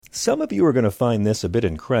Some of you are going to find this a bit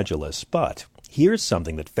incredulous, but here's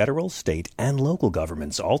something that federal, state, and local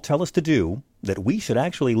governments all tell us to do that we should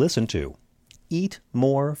actually listen to. Eat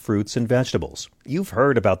more fruits and vegetables. You've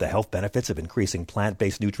heard about the health benefits of increasing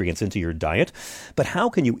plant-based nutrients into your diet, but how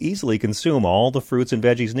can you easily consume all the fruits and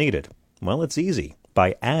veggies needed? Well, it's easy.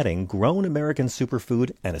 By adding Grown American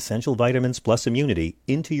Superfood and Essential Vitamins Plus Immunity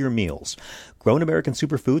into your meals. Grown American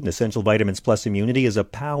Superfood and Essential Vitamins Plus Immunity is a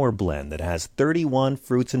power blend that has 31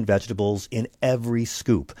 fruits and vegetables in every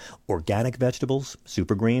scoop. Organic vegetables,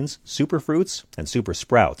 super greens, super fruits, and super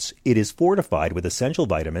sprouts. It is fortified with essential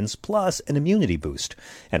vitamins plus an immunity boost.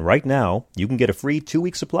 And right now, you can get a free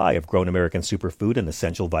 2-week supply of Grown American Superfood and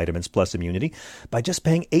Essential Vitamins Plus Immunity by just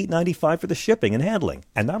paying $8.95 for the shipping and handling.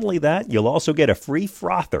 And not only that, you'll also get a free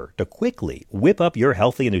frother to quickly whip up your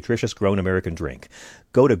healthy and nutritious Grown American drink.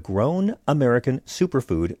 Go to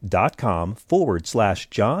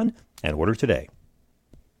grownamericansuperfood.com/John and order today.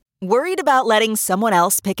 Worried about letting someone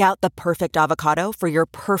else pick out the perfect avocado for your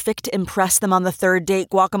perfect impress them on the third date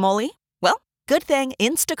guacamole? Well, good thing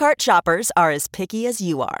Instacart shoppers are as picky as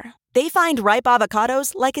you are. They find ripe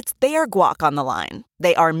avocados like it's their guac on the line.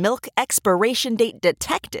 They are milk expiration date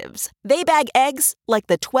detectives. They bag eggs like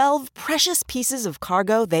the 12 precious pieces of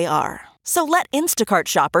cargo they are. So let Instacart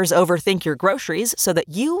shoppers overthink your groceries so that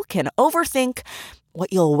you can overthink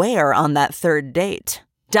what you'll wear on that third date.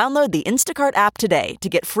 Download the Instacart app today to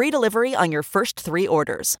get free delivery on your first 3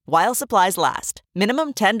 orders, while supplies last.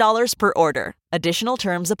 Minimum $10 per order. Additional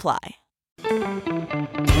terms apply.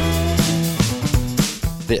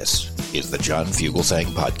 This is the John Fugelsang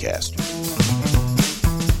Podcast.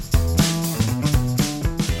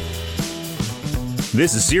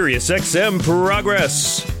 This is Sirius XM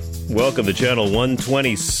Progress. Welcome to Channel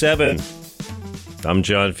 127. I'm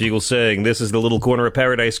John Fugelsang. This is the little corner of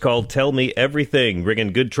paradise called Tell Me Everything,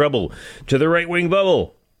 bringing good trouble to the right-wing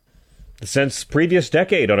bubble. Since previous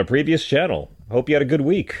decade on a previous channel. Hope you had a good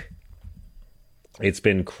week. It's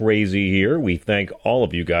been crazy here. We thank all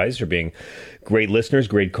of you guys for being great listeners,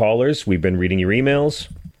 great callers. We've been reading your emails.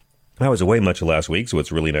 I was away much of last week, so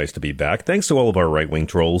it's really nice to be back. Thanks to all of our right-wing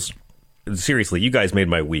trolls. Seriously, you guys made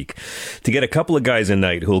my week. To get a couple of guys a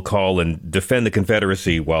night who'll call and defend the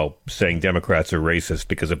Confederacy while saying Democrats are racist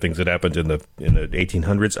because of things that happened in the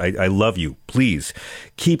 1800s, I love you. Please,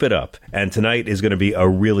 keep it up. And tonight is going to be a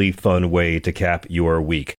really fun way to cap your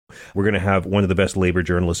week. We're going to have one of the best labor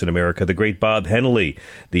journalists in America, the great Bob Henley,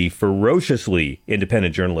 the ferociously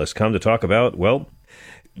independent journalist, come to talk about, well,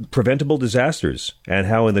 preventable disasters and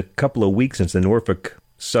how in the couple of weeks since the Norfolk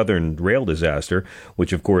Southern rail disaster,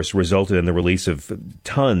 which of course resulted in the release of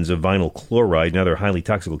tons of vinyl chloride and other highly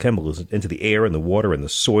toxic chemicals into the air and the water and the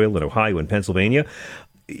soil in Ohio and Pennsylvania.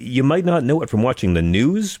 You might not know it from watching the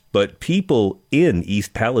news, but people in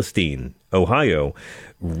East Palestine, Ohio,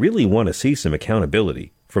 really want to see some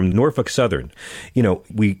accountability from Norfolk Southern. You know,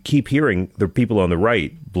 we keep hearing the people on the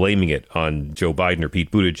right blaming it on Joe Biden or Pete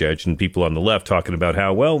Buttigieg, and people on the left talking about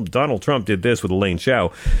how, well, Donald Trump did this with Elaine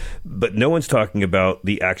Chao. But no one's talking about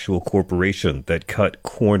the actual corporation that cut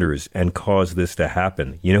corners and caused this to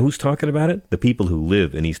happen. You know who's talking about it? The people who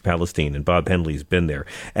live in East Palestine, and Bob Henley's been there.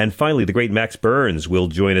 And finally, the great Max Burns will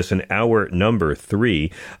join us in hour number 3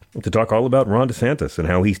 to talk all about Ron DeSantis and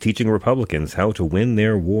how he's teaching Republicans how to win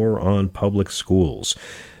their war on public schools.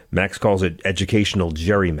 Max calls it educational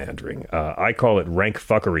gerrymandering. I call it rank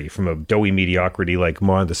fuckery from a doughy mediocrity like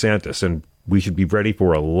Ron DeSantis, and we should be ready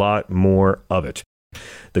for a lot more of it.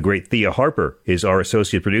 The great Thea Harper is our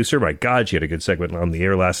associate producer. My God, she had a good segment on the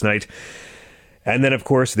air last night. And then, of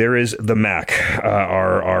course, there is the Mac,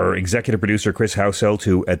 our executive producer, Chris Household,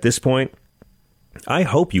 who at this point, I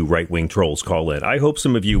hope you right-wing trolls call in. I hope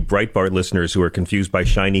some of you Breitbart listeners who are confused by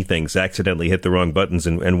shiny things accidentally hit the wrong buttons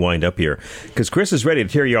and wind up here. Because Chris is ready to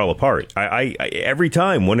tear you all apart. I every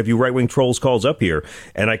time one of you right-wing trolls calls up here,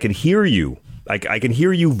 and I can hear you. I can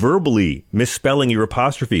hear you verbally misspelling your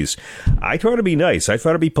apostrophes. I try to be nice. I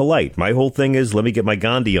try to be polite. My whole thing is, let me get my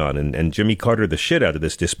Gandhi on and Jimmy Carter the shit out of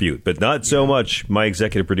this dispute. But not so much my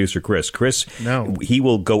executive producer, Chris. Chris, no. He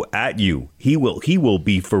will go at you. He will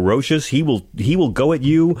be ferocious. He will go at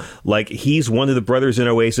you like he's one of the brothers in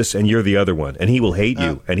Oasis and you're the other one. And he will hate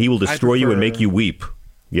you. And he will destroy you and make you weep.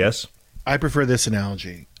 Yes? I prefer this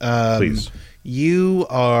analogy. Please. You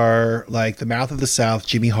are like the mouth of the South,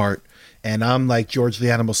 Jimmy Hart. And I'm like George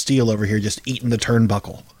the Animal Steel over here just eating the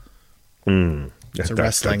turnbuckle. It's a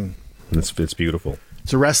wrestling. It's beautiful.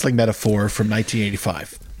 It's a wrestling metaphor from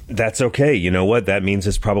 1985. That's okay. You know what? That means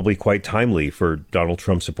it's probably quite timely for Donald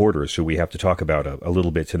Trump supporters, who we have to talk about a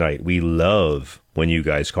little bit tonight. We love when you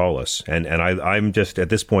guys call us. And I'm just, at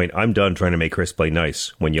this point, I'm done trying to make Chris play nice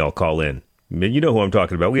when y'all call in. You know who I'm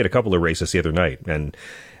talking about. We had a couple of racists the other night, and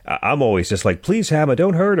I'm always just like, please, Hama,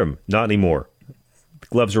 don't hurt him. Not anymore.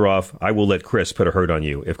 Gloves are off. I will let Chris put a hurt on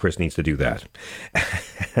you if Chris needs to do that.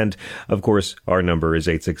 And, of course, our number is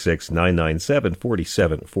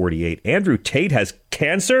 866-997-4748. Andrew Tate has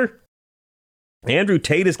cancer? Andrew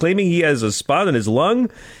Tate is claiming he has a spot in his lung?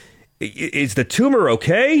 Is the tumor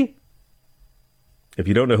okay? If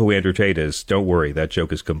you don't know who Andrew Tate is, don't worry. That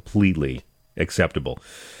joke is completely acceptable.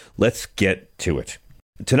 Let's get to it.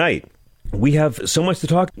 Tonight, we have so much to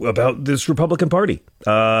talk about this Republican Party.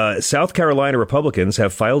 South Carolina Republicans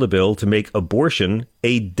have filed a bill to make abortion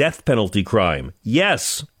a death penalty crime.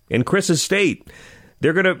 Yes, in Chris's state,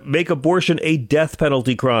 they're going to make abortion a death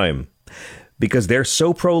penalty crime because they're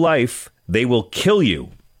so pro-life, they will kill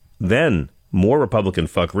you. Then, more Republican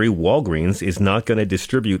fuckery, Walgreens is not going to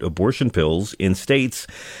distribute abortion pills in states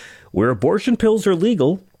where abortion pills are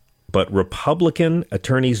legal, but Republican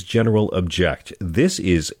attorneys general object. This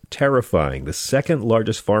is terrifying. The second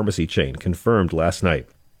largest pharmacy chain confirmed last night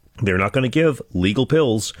they're not going to give legal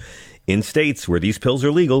pills in states where these pills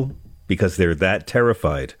are legal because they're that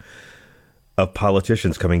terrified of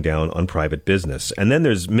politicians coming down on private business. And then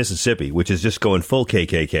there's Mississippi, which is just going full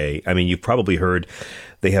KKK. I mean, you've probably heard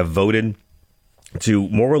they have voted to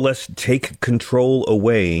more or less take control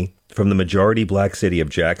away from the majority black city of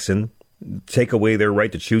Jackson, take away their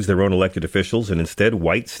right to choose their own elected officials, and instead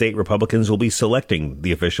white state Republicans will be selecting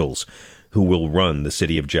the officials who will run the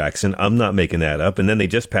city of Jackson. I'm not making that up. And then they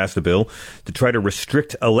just passed a bill to try to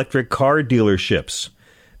restrict electric car dealerships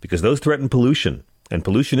because those threaten pollution, and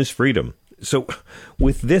pollution is freedom. So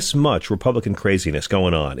with this much Republican craziness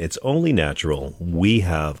going on, it's only natural we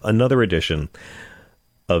have another edition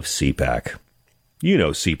of CPAC. You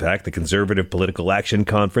know CPAC, the Conservative Political Action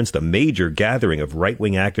Conference, the major gathering of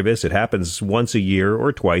right-wing activists. It happens once a year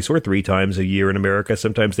or twice or three times a year in America.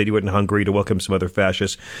 Sometimes they do it in Hungary to welcome some other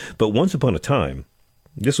fascists. But once upon a time,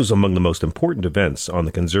 this was among the most important events on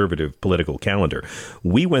the conservative political calendar.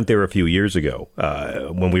 We went there a few years ago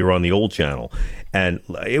when we were on the old channel, and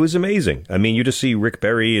it was amazing. I mean, you just see Rick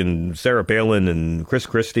Perry and Sarah Palin and Chris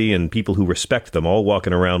Christie and people who respect them all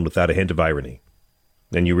walking around without a hint of irony.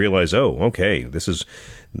 And you realize, oh, okay, this is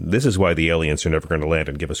why the aliens are never going to land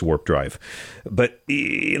and give us warp drive. But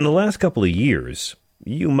in the last couple of years,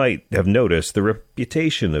 you might have noticed the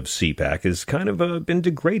reputation of CPAC has kind of been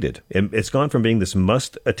degraded. It's gone from being this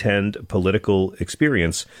must-attend political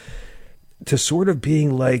experience to sort of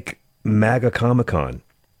being like MAGA Comic-Con.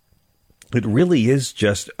 It really is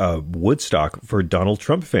just a Woodstock for Donald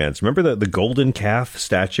Trump fans. Remember the golden calf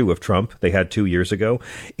statue of Trump they had 2 years ago?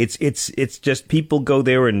 It's just people go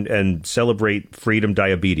there and celebrate freedom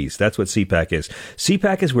diabetes. That's what CPAC is.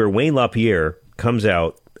 CPAC is where Wayne LaPierre comes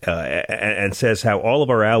out and says how all of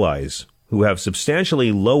our allies who have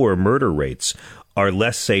substantially lower murder rates are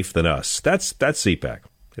less safe than us. That's CPAC.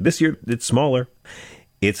 This year, it's smaller.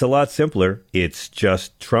 It's a lot simpler. It's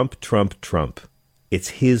just Trump, Trump, Trump. It's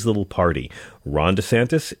his little party. Ron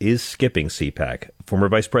DeSantis is skipping CPAC. Former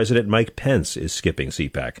Vice President Mike Pence is skipping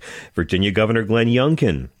CPAC. Virginia Governor Glenn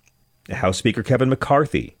Youngkin. House Speaker Kevin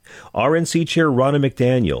McCarthy. RNC Chair Ronna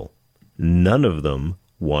McDaniel. None of them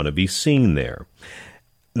want to be seen there.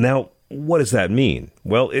 Now, what does that mean?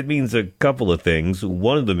 Well, it means a couple of things.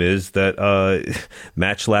 One of them is that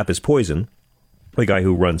Matt Schlapp is poison. The guy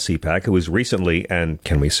who runs CPAC, who was recently, and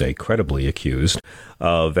can we say credibly, accused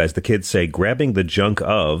of, as the kids say, grabbing the junk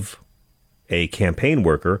of a campaign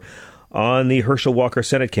worker on the Herschel Walker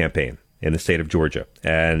Senate campaign in the state of Georgia.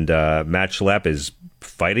 And Matt Schlapp is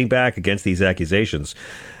fighting back against these accusations.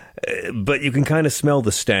 But you can kind of smell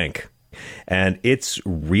the stank. And it's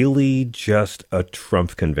really just a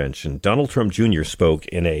Trump convention. Donald Trump Jr. spoke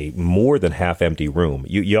in a more than half-empty room.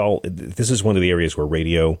 Y'all, this is one of the areas where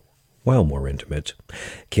radio, while more intimate,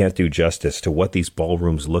 can't do justice to what these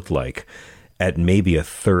ballrooms looked like at maybe a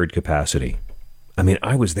third capacity. I mean,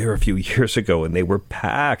 I was there a few years ago and they were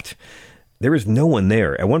packed. There was no one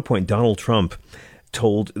there. At one point, Donald Trump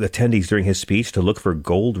told attendees during his speech to look for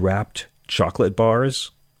gold-wrapped chocolate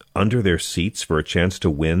bars under their seats for a chance to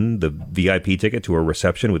win the VIP ticket to a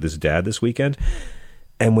reception with his dad this weekend.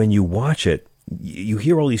 And when you watch it, you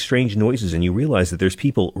hear all these strange noises and you realize that there's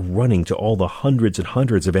people running to all the hundreds and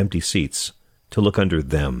hundreds of empty seats to look under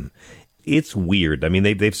them. It's weird. I mean,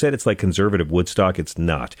 they've said it's like conservative Woodstock. It's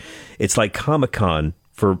not. It's like Comic-Con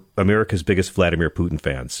for America's biggest Vladimir Putin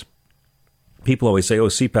fans. People always say, oh,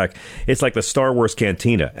 CPAC, it's like the Star Wars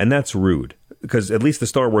Cantina. And that's rude because at least the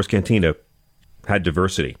Star Wars Cantina had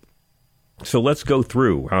diversity. So let's go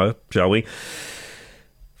through, shall we?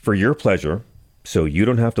 For your pleasure, so you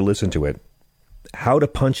don't have to listen to it. how to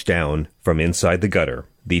punch down from inside the gutter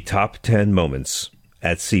the top 10 moments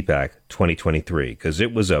at CPAC 2023, because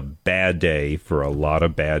it was a bad day for a lot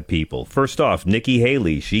of bad people. First off, Nikki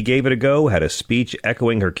Haley, she gave it a go, had a speech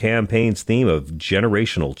echoing her campaign's theme of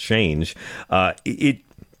generational change. It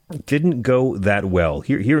didn't go that well.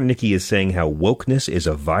 Here Nikki is saying how wokeness is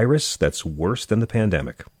a virus that's worse than the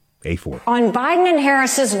pandemic. A4. On Biden and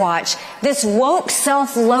Harris's watch, this woke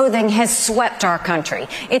self-loathing has swept our country.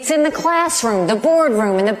 It's in the classroom, the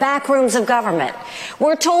boardroom, and the back rooms of government.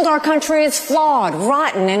 We're told our country is flawed,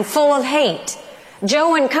 rotten, and full of hate.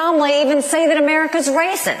 Joe and Kamala even say that America's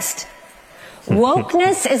racist.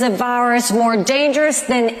 Wokeness is a virus more dangerous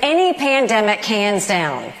than any pandemic, hands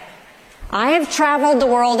down. I have traveled the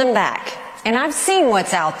world and back, and I've seen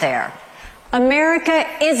what's out there. America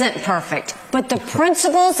isn't perfect, but the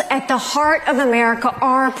principles at the heart of America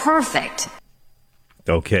are perfect.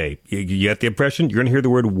 Okay, you get the impression? You're going to hear the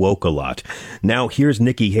word woke a lot. Now, here's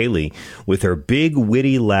Nikki Haley with her big,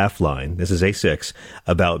 witty laugh line, this is A6,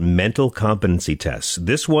 about mental competency tests.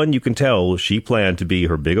 This one, you can tell she planned to be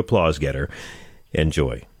her big applause getter.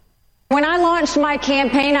 Enjoy. When I launched my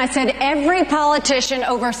campaign, I said every politician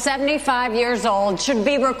over 75 years old should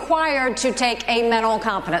be required to take a mental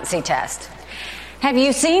competency test. Have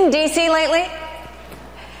you seen D.C. lately?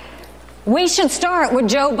 We should start with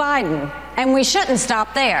Joe Biden, and we shouldn't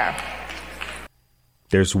stop there.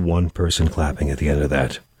 There's one person clapping at the end of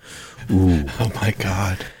that. Ooh. Oh, my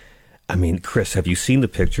God. I mean, Chris, have you seen the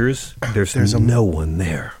pictures? There's no one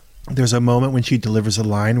there. There's a moment when she delivers a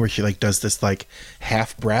line where she does this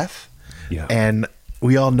half breath. Yeah. And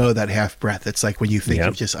we all know that half breath. It's like when you think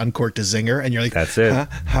you've just uncorked a zinger and you're like, that's it.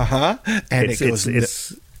 And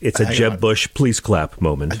it's a Jeb Bush, please clap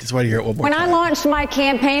moment. I just want to hear it one more time. When I launched my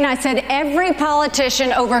campaign, I said every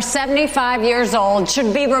politician over 75 years old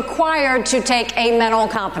should be required to take a mental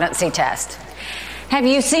competency test. Have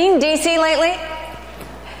you seen D.C. lately?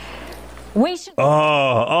 We should.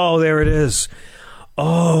 Oh, there it is.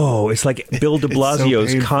 Oh, it's like Bill de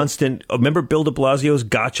Blasio's constant. Remember Bill de Blasio's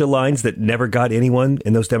gotcha lines that never got anyone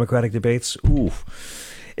in those Democratic debates? Ooh,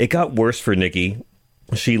 it got worse for Nikki.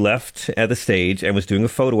 She left at the stage and was doing a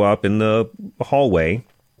photo op in the hallway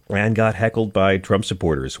and got heckled by Trump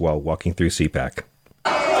supporters while walking through CPAC.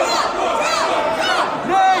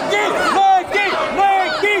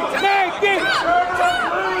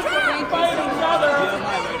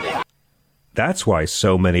 That's why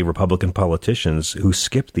so many Republican politicians who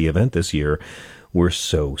skipped the event this year were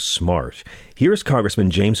so smart. Here's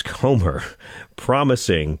Congressman James Comer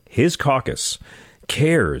promising his caucus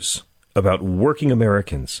cares about working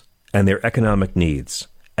Americans and their economic needs.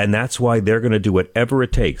 And that's why they're going to do whatever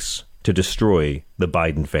it takes to destroy the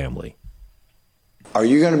Biden family. Are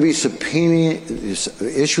you going to be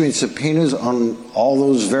issuing subpoenas on all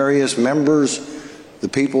those various members, the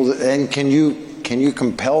people, and can you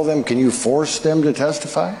compel them? Can you force them to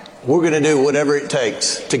testify? We're going to do whatever it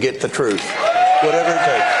takes to get the truth. Whatever it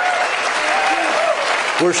takes.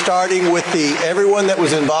 We're starting with everyone that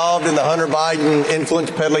was involved in the Hunter Biden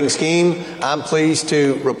influence peddling scheme. I'm pleased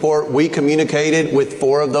to report we communicated with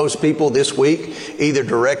 4 of those people this week, either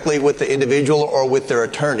directly with the individual or with their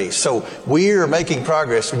attorneys. So we are making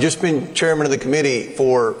progress. We've just been chairman of the committee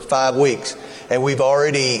for 5 weeks, and we've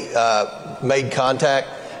already made contact,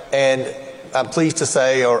 and I'm pleased to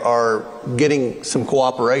say are getting some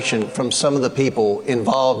cooperation from some of the people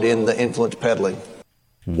involved in the influence peddling.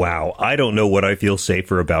 Wow, I don't know what I feel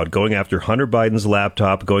safer about, going after Hunter Biden's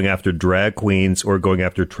laptop, going after drag queens, or going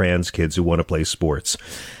after trans kids who want to play sports.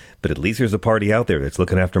 But at least there's a party out there that's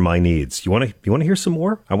looking after my needs. You want to hear some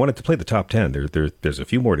more? I wanted to play the top 10. There's a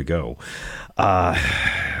few more to go.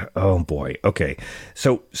 Oh boy. Okay.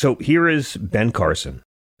 So here is Ben Carson.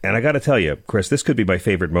 And I got to tell you, Chris, this could be my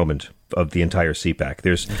favorite moment of the entire CPAC.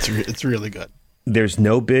 It's really good. There's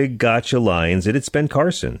no big gotcha lines, and it's Ben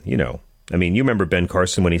Carson, you know. I mean, you remember Ben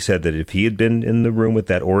Carson when he said that if he had been in the room with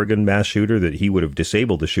that Oregon mass shooter, that he would have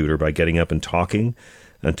disabled the shooter by getting up and talking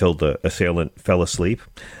until the assailant fell asleep.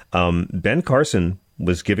 Ben Carson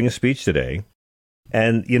was giving a speech today.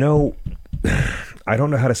 And, you know, I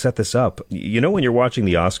don't know how to set this up. You know, when you're watching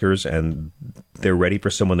the Oscars and they're ready for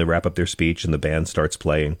someone to wrap up their speech and the band starts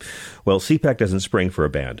playing. Well, CPAC doesn't spring for a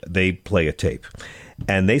band. They play a tape.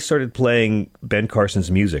 And they started playing Ben Carson's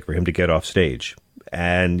music for him to get off stage.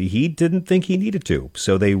 And he didn't think he needed to.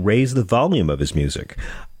 So they raised the volume of his music.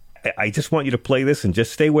 I just want you to play this and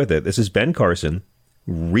just stay with it. This is Ben Carson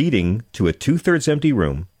reading to a 2/3 empty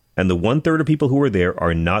room. And the 1/3 of people who are there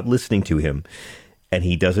are not listening to him. And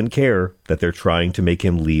he doesn't care that they're trying to make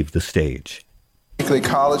him leave the stage. particularly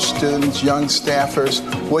college students, young staffers,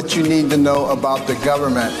 what you need to know about the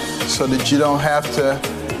government so that you don't have to,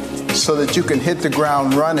 so that you can hit the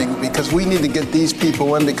ground running, because we need to get these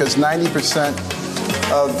people in, because 90%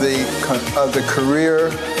 of the career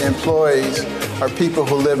employees are people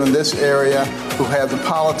who live in this area, who have the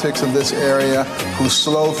politics of this area, who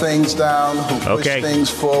slow things down, who push things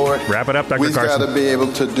forward. Wrap it up, Dr. Carson. We've got to be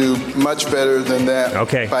able to do much better than that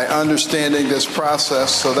by understanding this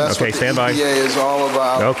process. So that's what the EPA is all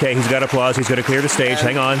about. Okay, he's got applause. He's going to clear the stage.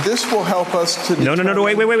 Hang on. This will help us to No,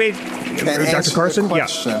 wait. Dr. Carson?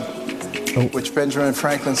 Question, which Benjamin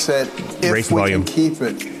Franklin said, Raise if we volume. can keep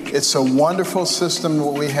it. It's a wonderful system that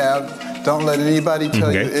we have. Don't let anybody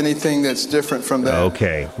tell you anything that's different from that.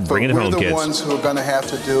 Okay, bring it home, kids. We're the ones who are going to have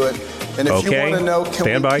to do it. And if you want to know,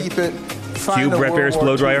 can we keep it? Find a World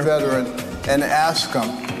War II veteran and ask them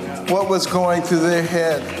what was going through their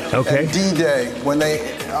head at D-Day when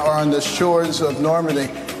they are on the shores of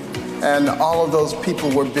Normandy and all of those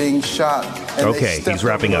people were being shot. And they stepped he's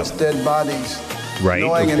wrapping over up. those dead bodies. Right.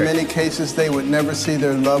 Knowing in many cases they would never see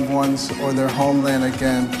their loved ones or their homeland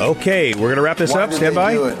again. Okay, we're going to wrap this up. Stand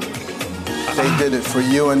by. They did it for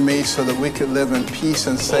you and me so that we could live in peace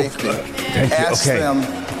and safety. Ask them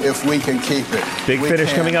if we can keep it. Big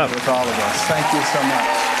finish coming up. With all of us. Thank you so much.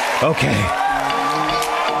 Okay.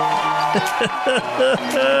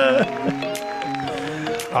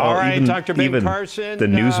 All right, Dr. Ben Carson. The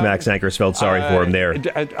Newsmax anchors felt sorry for him there.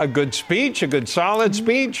 A good speech, a good solid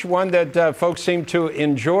speech, one that folks seem to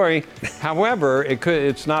enjoy. However,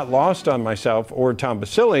 it's not lost on myself or Tom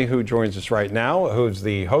Basile, who joins us right now, who's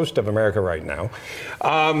the host of America Right Now,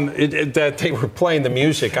 that they were playing the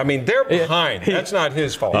music. I mean, they're behind. That's not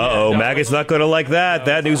his fault. Maggot's not going to like that.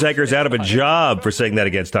 That news anchor's out of a job for saying that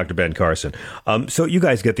against Dr. Ben Carson. So you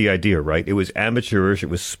guys get the idea, right? It was amateurish. It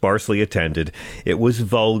was sparsely attended. It was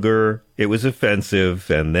vulgar, it was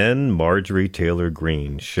offensive, and then Marjorie Taylor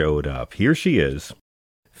Greene showed up. Here she is,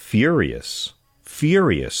 furious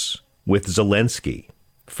with Zelensky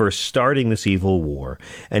for starting this evil war,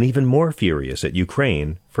 and even more furious at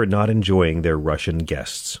Ukraine for not enjoying their Russian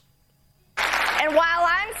guests. And while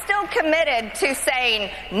I'm still committed to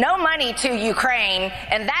saying no money to Ukraine,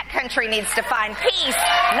 and that country needs to find peace,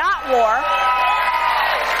 not war.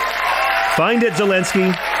 Find it,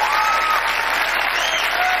 Zelensky.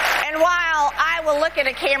 I will look at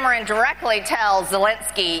a camera and directly tell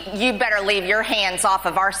Zelensky, you better leave your hands off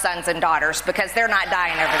of our sons and daughters because they're not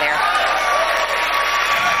dying over there.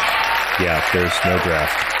 Yeah, there's no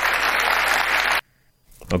draft.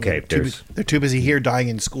 Okay, they're too busy here dying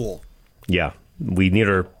in school. Yeah, we need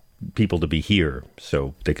our people to be here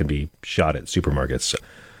so they can be shot at supermarkets.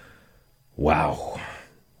 Wow.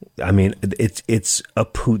 I mean, it's a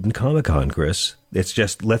Putin Comic-Con, Chris. It's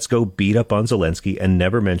just, let's go beat up on Zelensky and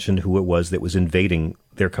never mention who it was that was invading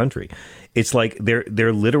their country. It's like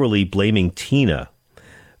they're literally blaming Tina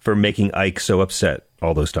for making Ike so upset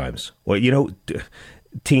all those times. Well, you know,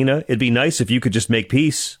 Tina, it'd be nice if you could just make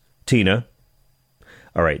peace, Tina.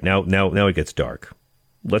 All right, now it gets dark.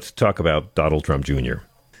 Let's talk about Donald Trump Jr.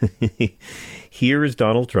 Here is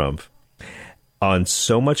Donald Trump on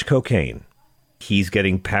so much cocaine. He's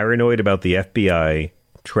getting paranoid about the FBI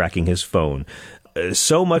tracking his phone.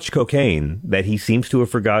 So much cocaine that he seems to have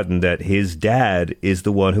forgotten that his dad is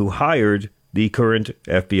the one who hired the current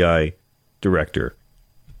FBI director.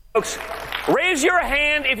 Folks, raise your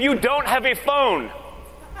hand if you don't have a phone.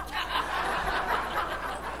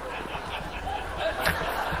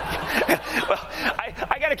 Well,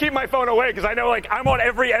 I got to keep my phone away because I know, like, I'm on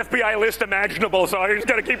every FBI list imaginable, so I just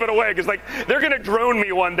got to keep it away because, like, they're going to drone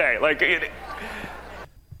me one day. Like,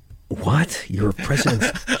 What? You're a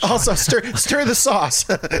president. Also, stir the sauce.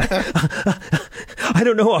 I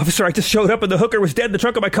don't know, officer. I just showed up and the hooker was dead in the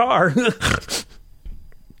trunk of my car.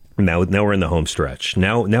 Now we're in the home stretch.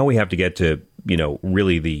 Now we have to get to,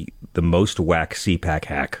 really the most whack CPAC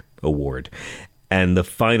hack award. And the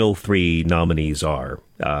final three nominees are,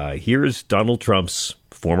 here's Donald Trump's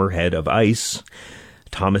former head of ICE,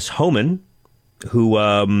 Thomas Homan, who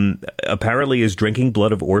apparently is drinking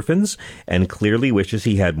blood of orphans and clearly wishes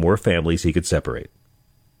he had more families he could separate.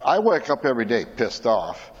 I wake up every day pissed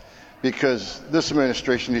off because this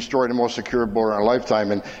administration destroyed the most secure border in our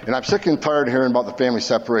lifetime, and I'm sick and tired of hearing about the family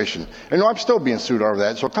separation. And I'm still being sued over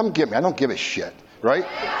that, so come get me. I don't give a shit, right?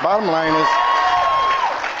 Bottom line is,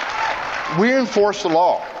 we enforce the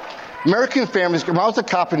law. American families, when I was a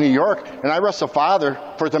cop in New York and I arrest a father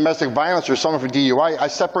for domestic violence or someone for DUI, I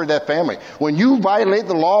separate that family. When you violate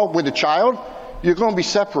the law with a child, you're going to be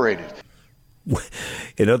separated.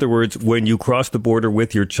 In other words, when you cross the border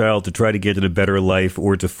with your child to try to get in a better life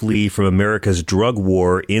or to flee from America's drug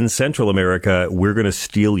war in Central America, we're going to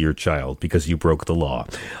steal your child because you broke the law.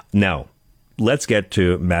 Now, let's get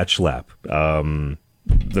to Matt Schlapp,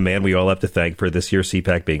 the man we all have to thank for this year's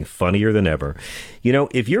CPAC being funnier than ever. You know,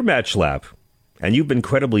 if you're Matt Schlapp and you've been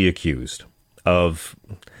credibly accused of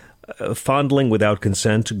fondling without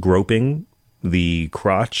consent, groping the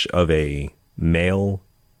crotch of a male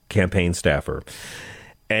campaign staffer,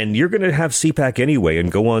 and you're going to have CPAC anyway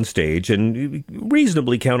and go on stage and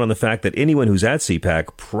reasonably count on the fact that anyone who's at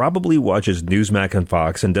CPAC probably watches Newsmax and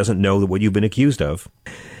Fox and doesn't know what you've been accused of,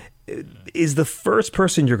 is the first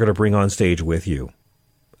person you're going to bring on stage with you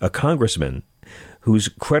a congressman who's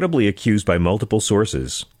credibly accused by multiple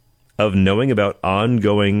sources of knowing about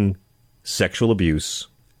ongoing sexual abuse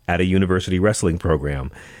at a university wrestling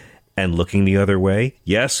program and looking the other way?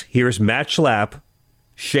 Yes, here's Matt Schlapp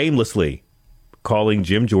shamelessly calling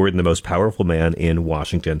Jim Jordan the most powerful man in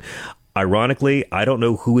Washington. Ironically, I don't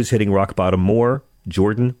know who is hitting rock bottom more,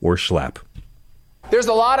 Jordan or Schlapp. There's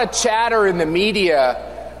a lot of chatter in the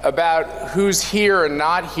media about who's here and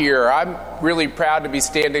not here. I'm really proud to be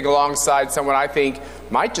standing alongside someone I think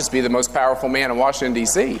might just be the most powerful man in Washington,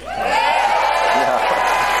 D.C.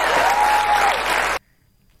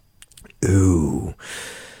 Ooh.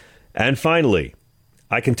 And finally,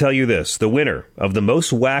 I can tell you this, the winner of the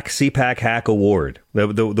most whack CPAC hack award,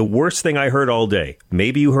 the worst thing I heard all day.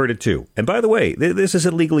 Maybe you heard it too. And by the way, this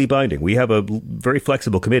isn't legally binding. We have a very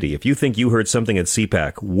flexible committee. If you think you heard something at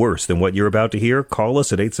CPAC worse than what you're about to hear, call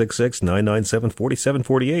us at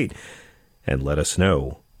 866-997-4748 and let us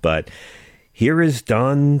know. But here is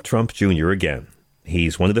Don Trump Jr. again.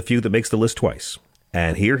 He's one of the few that makes the list twice.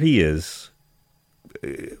 And here he is,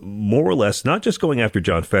 more or less, not just going after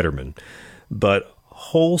John Fetterman, but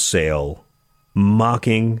wholesale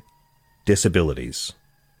mocking disabilities,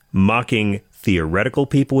 mocking theoretical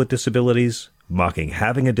people with disabilities, mocking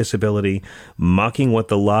having a disability, mocking what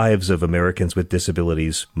the lives of Americans with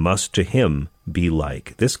disabilities must to him be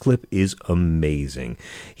like. This clip is amazing.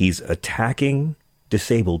 He's attacking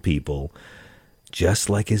disabled people just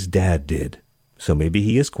like his dad did. So maybe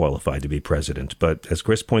he is qualified to be president. But as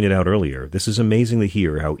Chris pointed out earlier, this is amazing to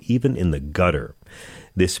hear how even in the gutter,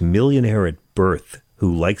 this millionaire at birth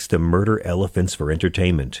who likes to murder elephants for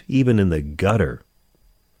entertainment, even in the gutter,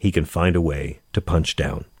 he can find a way to punch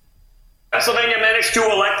down. Pennsylvania managed to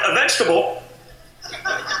elect a vegetable.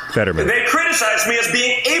 Fetterman. They criticized me as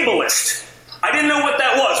being ableist. I didn't know what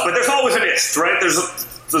that was, but there's always an ist, right? There's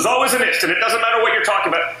always an ist, and it doesn't matter what you're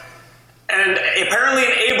talking about. And apparently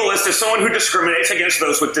an ableist is someone who discriminates against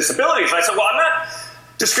those with disabilities. And I said, well, I'm not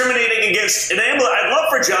discriminating against an ableist. I'd love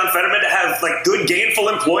for John Fetterman to have like good gainful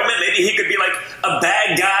employment. Maybe he could be like a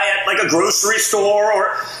bad guy at like a grocery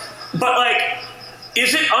store but like,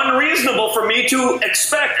 is it unreasonable for me to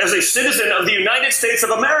expect as a citizen of the United States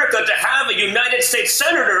of America to have a United States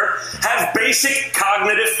senator have basic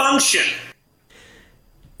cognitive function?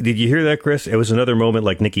 Did you hear that, Chris? It was another moment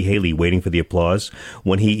like Nikki Haley waiting for the applause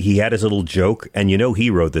when he had his little joke. And you know, he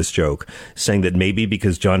wrote this joke saying that maybe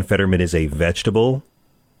because John Fetterman is a vegetable,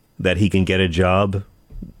 that he can get a job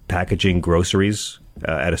packaging groceries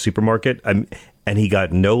at a supermarket. And he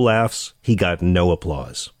got no laughs. He got no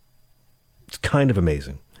applause. It's kind of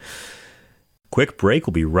amazing. Quick break.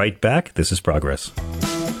 We'll be right back. This is Progress.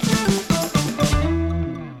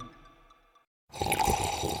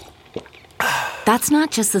 That's not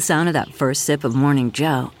just the sound of that first sip of Morning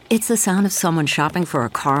Joe. It's the sound of someone shopping for a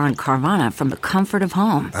car on Carvana from the comfort of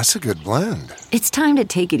home. That's a good blend. It's time to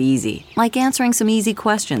take it easy, like answering some easy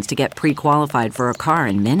questions to get pre-qualified for a car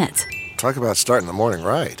in minutes. Talk about starting the morning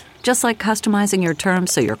right. Just like customizing your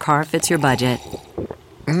terms so your car fits your budget.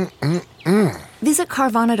 Visit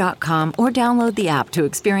Carvana.com or download the app to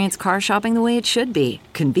experience car shopping the way it should be.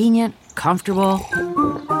 Convenient, comfortable.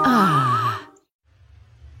 Ah.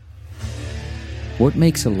 What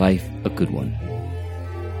makes a life a good one?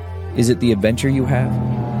 Is it the adventure you have?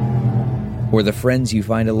 Or the friends you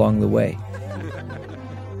find along the way?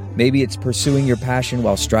 Maybe it's pursuing your passion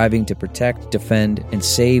while striving to protect, defend, and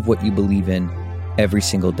save what you believe in every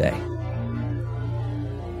single day.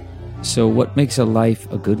 So what makes a life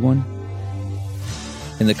a good one?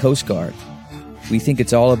 In the Coast Guard, we think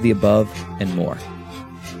it's all of the above and more.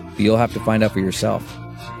 But you'll have to find out for yourself.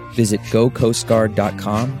 Visit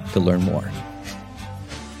gocoastguard.com to learn more.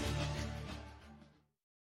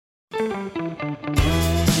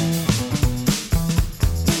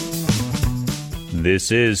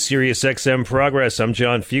 This is Sirius XM Progress. I'm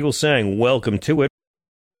John Fugelsang. Welcome to it.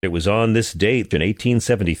 It was on this date in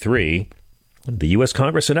 1873, the U.S.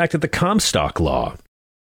 Congress enacted the Comstock Law.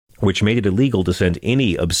 which made it illegal to send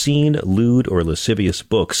any obscene, lewd, or lascivious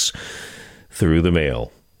books through the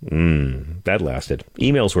mail. That lasted.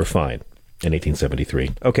 Emails were fine in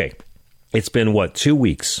 1873. Okay, it's been, 2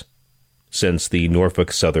 weeks since the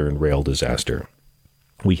Norfolk Southern rail disaster.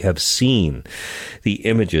 We have seen the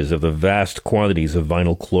images of the vast quantities of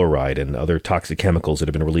vinyl chloride and other toxic chemicals that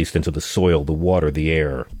have been released into the soil, the water, the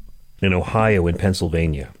air in Ohio and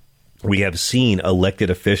Pennsylvania. We have seen elected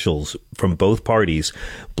officials from both parties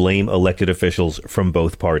blame elected officials from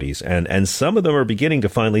both parties. And some of them are beginning to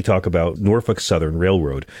finally talk about Norfolk Southern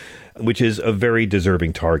Railroad, which is a very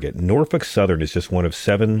deserving target. Norfolk Southern is just one of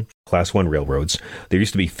 7 Class 1 railroads. There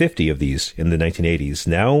used to be 50 of these in the 1980s.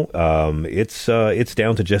 Now it's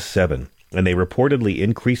down to just 7. And they reportedly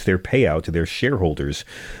increased their payout to their shareholders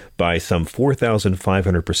by some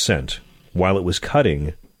 4,500%, while it was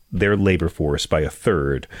cutting their labor force by a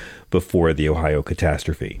third before the Ohio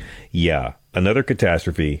catastrophe. Yeah, another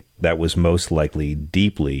catastrophe that was most likely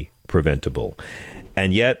deeply preventable.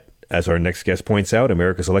 And yet, as our next guest points out,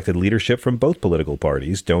 America's elected leadership from both political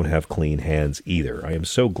parties don't have clean hands either. I am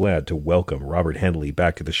so glad to welcome Robert Henley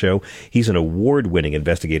back to the show. He's an award-winning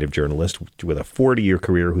investigative journalist with a 40-year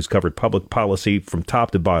career who's covered public policy from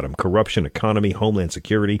top to bottom: corruption, economy, homeland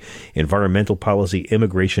security, environmental policy,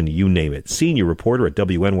 immigration, you name it. Senior reporter at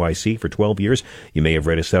WNYC for 12 years. You may have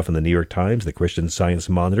read his stuff in the New York Times, the Christian Science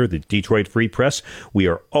Monitor, the Detroit Free Press. We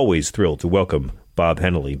are always thrilled to welcome Bob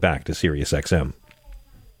Henley back to SiriusXM.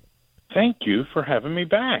 Thank you for having me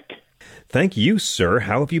back. Thank you, sir.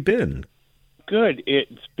 How have you been? Good.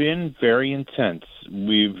 It's been very intense.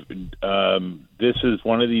 This is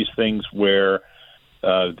one of these things where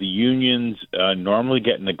the unions normally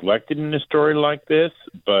get neglected in a story like this,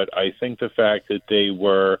 but I think the fact that they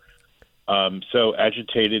were so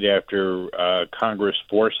agitated after Congress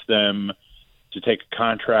forced them to take a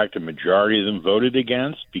contract a majority of them voted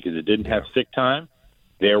against because it didn't have sick time.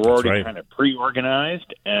 They were already kind of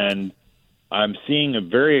pre-organized, and I'm seeing a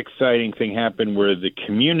very exciting thing happen where the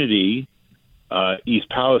community, East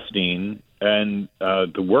Palestine, and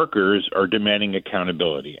the workers are demanding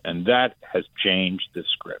accountability, and that has changed the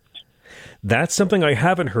script. That's something I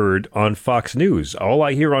haven't heard on Fox News. All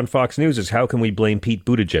I hear on Fox News is how can we blame Pete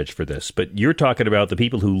Buttigieg for this? But you're talking about the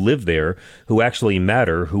people who live there, who actually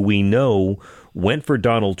matter, who we know went for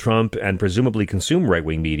Donald Trump and presumably consume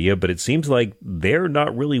right-wing media, but it seems like they're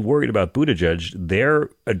not really worried about Buttigieg. They're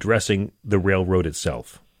addressing the railroad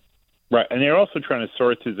itself. Right, and they're also trying to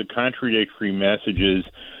sort through the contradictory messages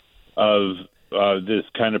of this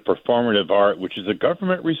kind of performative art, which is a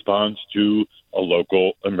government response to a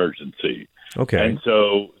local emergency. Okay. And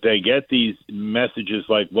so they get these messages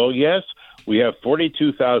like, well, yes, we have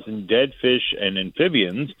 42,000 dead fish and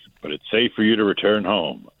amphibians, but it's safe for you to return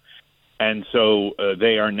home. And so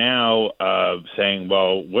they are now saying,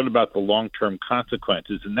 well, what about the long-term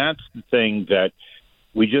consequences? And that's the thing that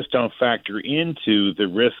we just don't factor into the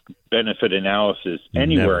risk-benefit analysis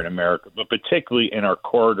anywhere in America, but particularly in our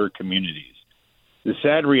corridor communities. The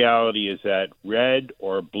sad reality is that red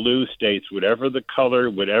or blue states, whatever the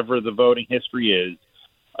color, whatever the voting history is,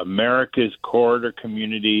 America's corridor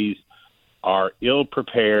communities are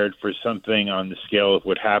ill-prepared for something on the scale of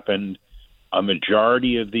what happened. A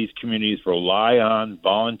majority of these communities rely on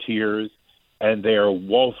volunteers, and they are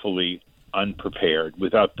woefully unprepared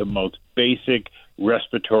without the most basic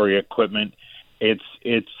respiratory equipment.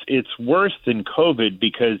 It's worse than COVID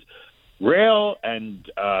because rail and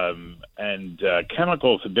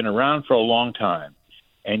chemicals have been around for a long time,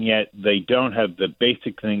 and yet they don't have the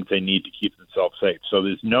basic things they need to keep themselves safe. So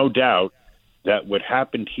there's no doubt that what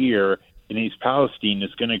happened here in East Palestine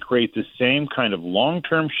is going to create the same kind of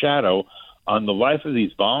long-term shadow on the life of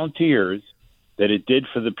these volunteers that it did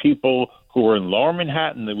for the people who were in Lower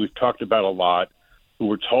Manhattan that we've talked about a lot, who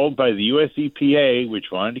were told by the U.S. EPA, which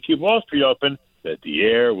wanted to keep Wall Street open, that the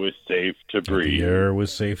air was safe to breathe. The air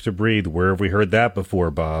was safe to breathe. Where have we heard that before,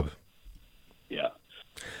 Bob? Yeah.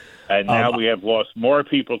 And now we have lost more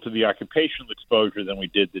people to the occupational exposure than we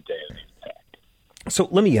did the day of the attack. So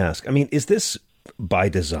let me ask, I mean, is this by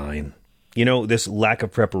design? You know, this lack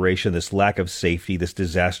of preparation, this lack of safety, this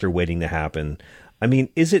disaster waiting to happen. I mean,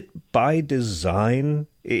 is it by design?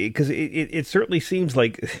 Because it certainly seems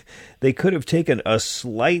like they could have taken a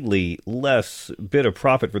slightly less bit of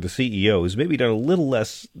profit for the CEOs, maybe done a little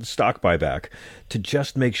less stock buyback to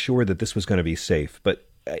just make sure that this was going to be safe. But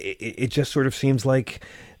it just sort of seems like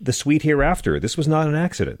the sweet hereafter. This was not an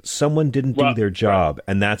accident. Someone didn't do their job,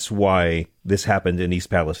 and that's why this happened in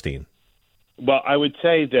East Palestine. Well, I would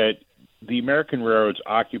say that the American railroads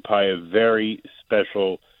occupy a very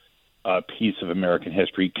special piece of American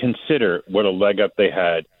history. Consider what a leg up they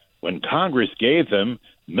had when Congress gave them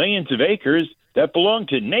millions of acres that belonged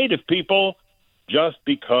to Native people just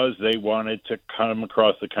because they wanted to come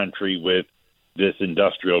across the country with this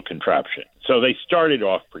industrial contraption. So they started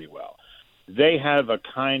off pretty well. They have a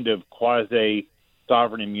kind of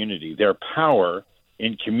quasi-sovereign immunity. Their power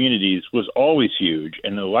in communities was always huge.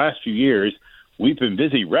 And in the last few years, we've been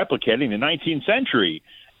busy replicating the 19th century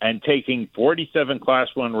and taking 47 Class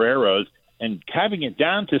I railroads and having it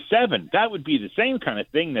down to 7. That would be the same kind of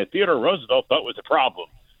thing that Theodore Roosevelt thought was a problem.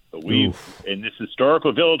 But we've, in this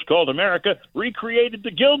historical village called America, recreated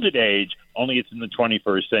the Gilded Age, only it's in the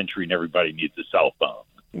 21st century and everybody needs a cell phone.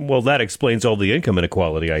 Well, that explains all the income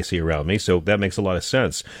inequality I see around me, so that makes a lot of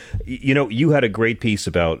sense. You know, you had a great piece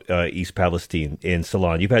about East Palestine in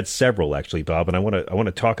Salon. You've had several, actually, Bob, and I want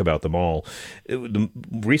to talk about them all. The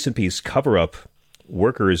recent piece, Cover Up,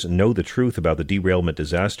 Workers Know the Truth About the Derailment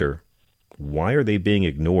Disaster. Why are they being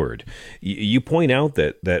ignored? You point out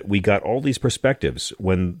that we got all these perspectives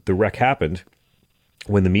when the wreck happened,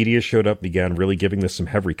 when the media showed up, began really giving this some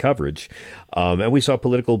heavy coverage, and we saw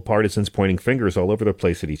political partisans pointing fingers all over the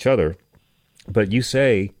place at each other. But you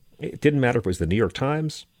say it didn't matter if it was the New York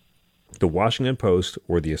Times, the Washington Post,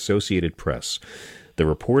 or the Associated Press. The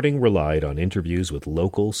reporting relied on interviews with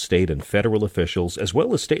local, state, and federal officials, as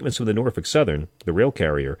well as statements from the Norfolk Southern, the rail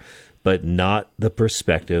carrier, but not the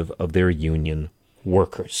perspective of their union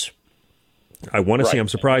workers. I want to say I'm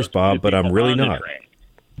surprised, Bob, but I'm really not.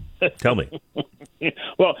 Tell me.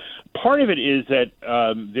 Well, part of it is that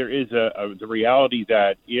there is the reality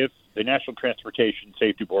that if the National Transportation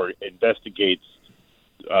Safety Board investigates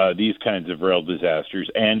these kinds of rail disasters,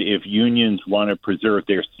 and if unions want to preserve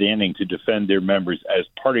their standing to defend their members as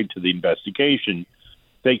party to the investigation,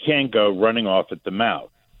 they can't go running off at the mouth.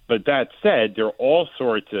 But that said, there are all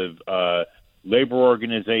sorts of labor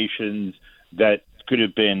organizations that could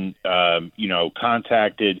have been,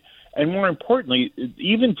 contacted. And more importantly,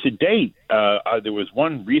 even to date, there was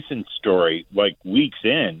one recent story, like weeks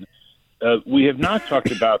in, we have not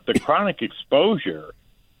talked about the chronic exposure.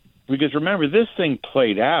 Because remember, this thing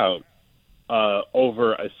played out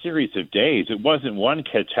over a series of days. It wasn't one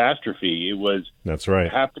catastrophe. It was That's right.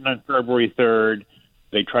 It happened on February 3rd.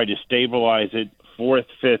 They tried to stabilize it 4th,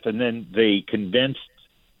 5th, and then they condensed,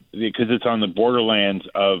 because it's on the borderlands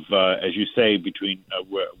of, as you say, between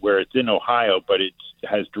where it's in Ohio, but it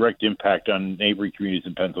has direct impact on neighboring communities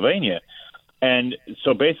in Pennsylvania. And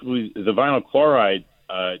so basically the vinyl chloride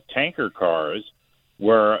tanker cars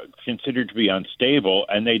were considered to be unstable,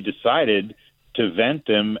 and they decided to vent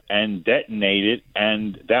them and detonate it,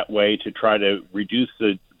 and that way to try to reduce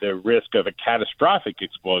the risk of a catastrophic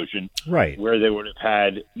explosion, right, where they would have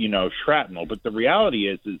had, shrapnel. But the reality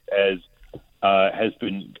is as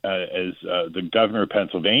the governor of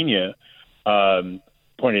Pennsylvania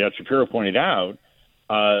Shapiro pointed out,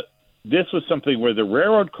 this was something where the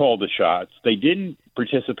railroad called the shots. They didn't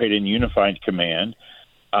participate in unified command.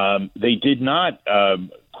 They did not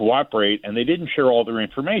cooperate, and they didn't share all their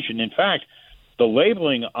information. In fact, the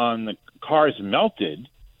labeling on the cars melted,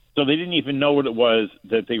 so they didn't even know what it was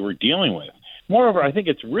that they were dealing with. Moreover, I think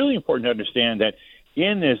it's really important to understand that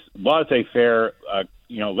in this laissez-faire,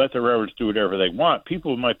 let the railroads do whatever they want,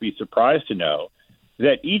 people might be surprised to know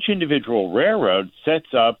that each individual railroad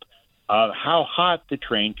sets up how hot the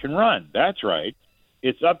train can run. That's right.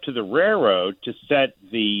 It's up to the railroad to set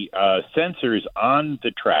the sensors on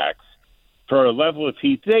the tracks for a level of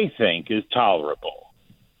heat they think is tolerable.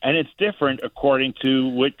 And it's different according to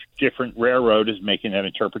which different railroad is making that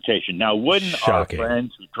interpretation. Now, wouldn't Shocking. our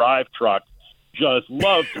friends who drive trucks just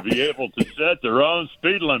love to be able to set their own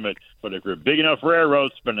speed limit? But if you're a big enough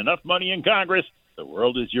railroad, spend enough money in Congress, the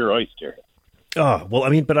world is your oyster. Well, I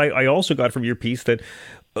mean, but I also got from your piece that,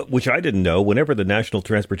 which I didn't know, whenever the National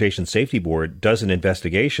Transportation Safety Board does an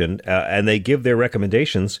investigation and they give their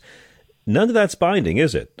recommendations, none of that's binding,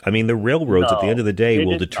 is it? I mean, the railroads at the end of the day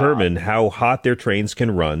will determine how hot their trains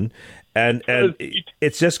can run, and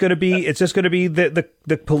it's just going to be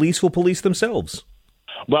the police will police themselves.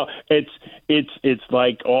 Well, it's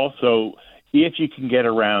like also if you can get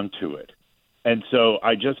around to it. And so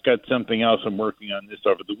I just got something else. I'm working on this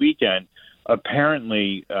over the weekend.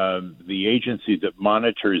 Apparently, the agency that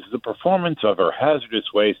monitors the performance of our hazardous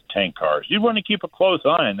waste tank cars, you want to keep a close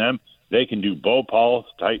eye on them. They can do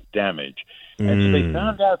Bhopal-type damage. And so they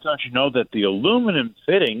found out, don't you know, that the aluminum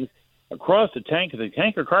fittings across the tank of the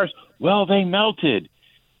tanker cars, well, they melted.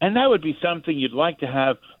 And that would be something you'd like to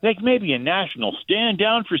have, like maybe a national stand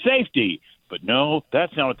down for safety. But no,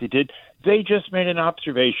 that's not what they did. They just made an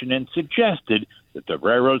observation and suggested that the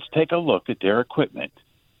railroads take a look at their equipment.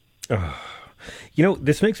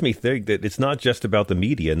 This makes me think that it's not just about the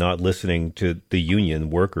media not listening to the union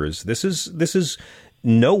workers. This is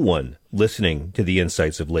no one listening to the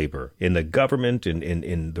insights of labor in the government,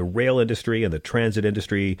 in the rail industry and the transit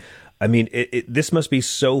industry. I mean, this must be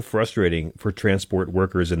so frustrating for transport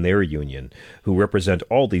workers and their union, who represent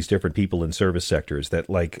all these different people in service sectors, that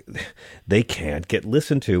they can't get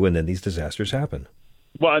listened to, and then these disasters happen.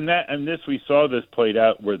 Well, we saw this played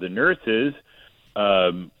out where the nurses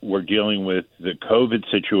were dealing with the COVID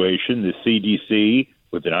situation. The CDC,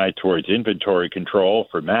 with an eye towards inventory control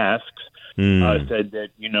for masks, said that,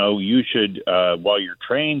 you should, while you're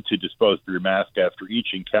trained to dispose of your mask after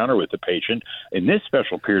each encounter with the patient, in this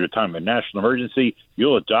special period of time, a national emergency,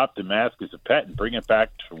 you'll adopt the mask as a pet and bring it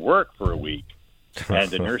back to work for a week. And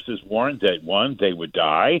the nurses warned that, 1, they would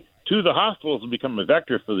die, 2, the hospitals would become a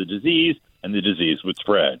vector for the disease, and the disease would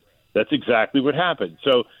spread. That's exactly what happened.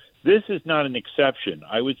 So this is not an exception.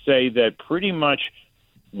 I would say that pretty much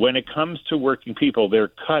when it comes to working people,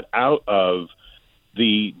 they're cut out of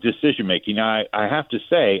the decision-making. I have to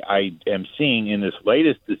say, I am seeing in this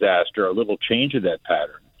latest disaster a little change of that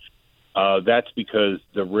pattern. That's because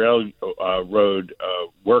the railroad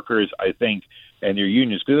workers, I think, and their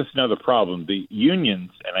unions, because that's another problem. The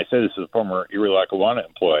unions, and I say this as a former Erie Lackawanna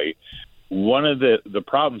employee, one of the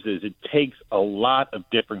problems is it takes a lot of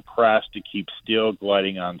different crafts to keep steel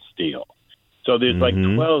gliding on steel. So there's like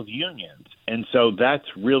 12 unions, and so that's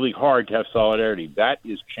really hard to have solidarity. That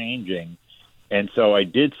is changing. And so I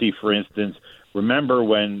did see, for instance, remember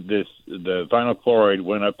when the vinyl chloride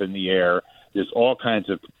went up in the air, there's all kinds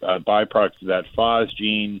of byproducts of that,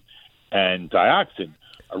 phosgene and dioxin.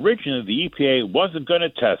 Originally, the EPA wasn't going to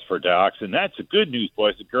test for dioxin. That's the good news,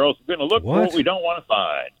 boys and girls. We're going to look for what we don't want to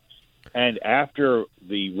find. And after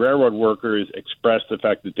the railroad workers expressed the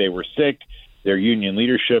fact that they were sick, their union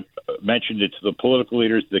leadership mentioned it to the political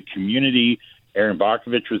leaders, the community. Aaron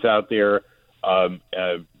Bakovich was out there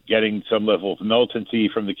getting some level of militancy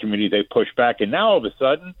from the community. They pushed back. And now all of a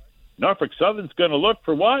sudden, Norfolk Southern's going to look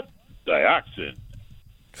for what? Dioxin.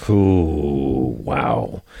 Ooh,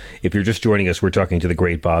 wow. If you're just joining us, we're talking to the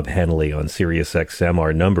great Bob Henley on Sirius XM.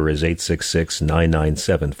 Our number is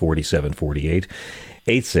 866-997-4748.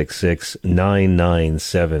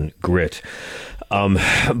 866-997-GRIT.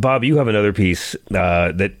 Bob, you have another piece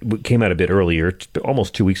that came out a bit earlier,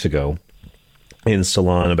 almost 2 weeks ago, in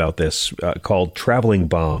Salon about this, called Traveling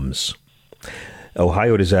Bombs.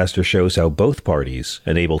 Ohio disaster shows how both parties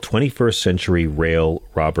enable 21st century rail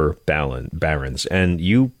robber barons. And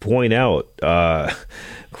you point out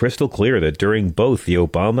crystal clear that during both the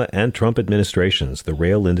Obama and Trump administrations, the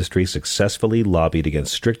rail industry successfully lobbied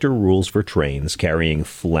against stricter rules for trains carrying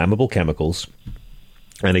flammable chemicals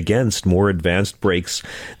and against more advanced brakes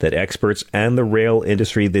that experts and the rail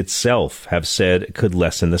industry itself have said could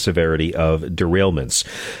lessen the severity of derailments.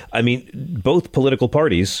 I mean, both political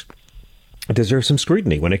parties deserve some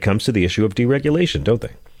scrutiny when it comes to the issue of deregulation, don't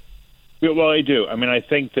they? Well, I do. I mean, I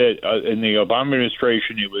think that in the Obama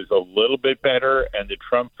administration, it was a little bit better, and the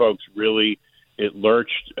Trump folks really, it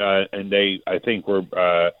lurched, and they, I think, were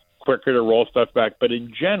quicker to roll stuff back. But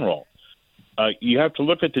in general, you have to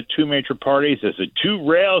look at the two major parties as the two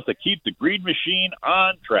rails that keep the greed machine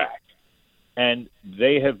on track. And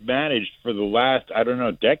they have managed for the last,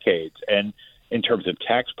 decades. And in terms of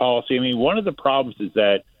tax policy, I mean, one of the problems is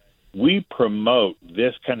that we promote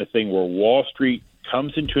this kind of thing where Wall Street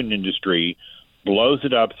comes into an industry, blows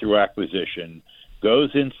it up through acquisition,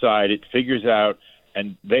 goes inside, it figures out,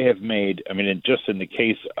 and they have made, just in the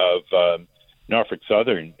case of Norfolk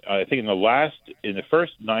Southern, I think in the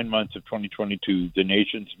first 9 months of 2022, the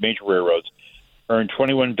nation's major railroads earned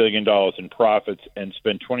 $21 billion in profits and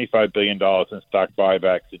spent $25 billion in stock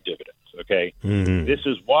buybacks and dividends. Okay, This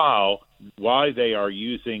is why they are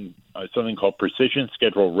using something called precision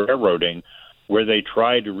schedule railroading, where they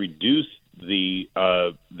try to reduce the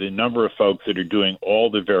number of folks that are doing all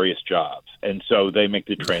the various jobs, and so they make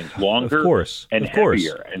the trains longer, and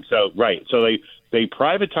heavier. And so they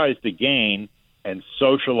privatize the gain and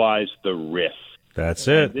socialize the risk. That's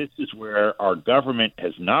it. And this is where our government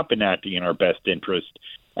has not been acting in our best interest,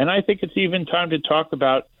 and I think it's even time to talk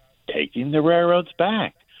about taking the railroads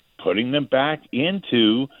back, putting them back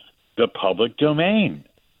into the public domain.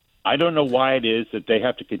 I don't know why it is that they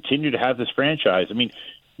have to continue to have this franchise. I mean,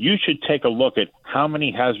 you should take a look at how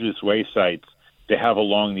many hazardous waste sites they have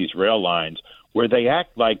along these rail lines where they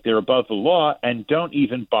act like they're above the law and don't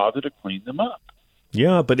even bother to clean them up.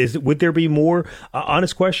 Yeah, but would there be more,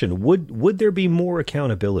 honest question, would there be more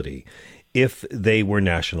accountability if they were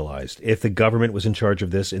nationalized? If the government was in charge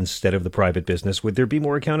of this instead of the private business, would there be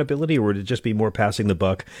more accountability, or would it just be more passing the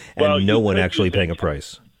buck and no one actually paying a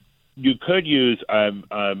price? you could use an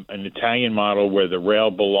Italian model where the rail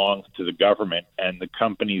belongs to the government and the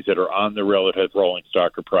companies that are on the rail that has rolling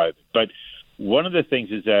stock are private. But one of the things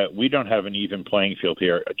is that we don't have an even playing field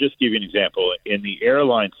here. I'll just give you an example. In the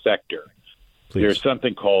airline sector, there's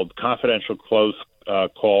something called confidential close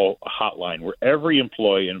call hotline where every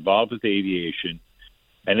employee involved with aviation,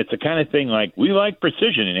 and it's the kind of thing like, we like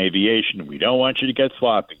precision in aviation. We don't want you to get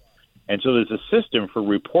sloppy. And so there's a system for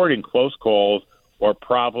reporting close calls or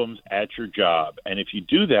problems at your job. And if you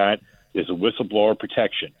do that, there's a whistleblower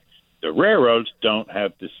protection. The railroads don't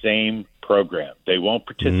have the same program. They won't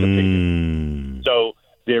participate in it. So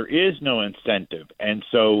there is no incentive. And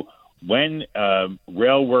so when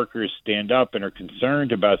rail workers stand up and are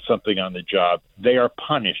concerned about something on the job, they are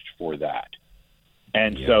punished for that.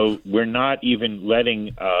 And so we're not even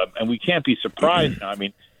letting, and we can't be surprised now. I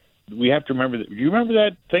mean, we have to remember that. Do you remember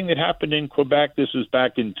that thing that happened in Quebec? This was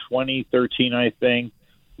back in 2013, I think.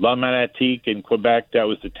 La Manatique in Quebec, that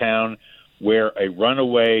was the town where a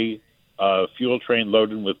runaway fuel train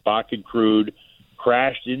loaded with Bakken crude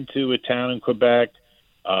crashed into a town in Quebec.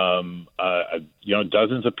 Dozens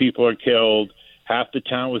of people are killed. Half the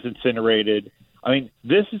town was incinerated. I mean,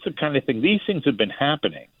 this is the kind of thing. These things have been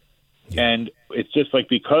happening. And it's just like,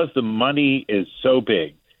 because the money is so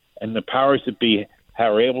big and the powers that be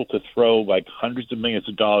are able to throw like hundreds of millions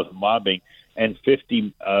of dollars in lobbying and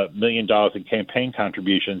 $50 million in campaign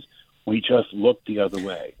contributions, we just look the other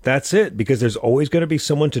way. That's it, because there's always going to be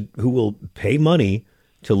someone who will pay money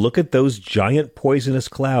to look at those giant poisonous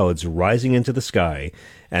clouds rising into the sky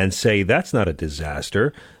and say, that's not a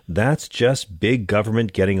disaster. That's just big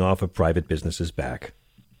government getting off of private businesses' back.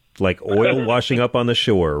 Like oil washing up on the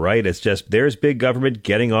shore, right? It's just, there's big government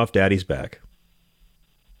getting off daddy's back.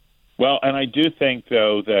 Well, and I do think,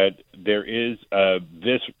 though, that there is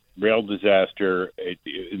this rail disaster.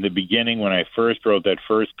 In the beginning, when I first wrote that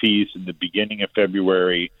first piece in the beginning of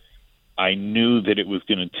February, I knew that it was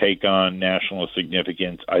going to take on national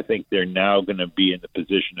significance. I think they're now going to be in the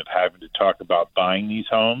position of having to talk about buying these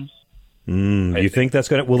homes. You think that's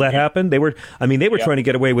going to, will that happen? They were trying to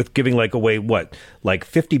get away with giving like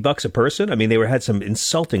 $50 a person. I mean, had some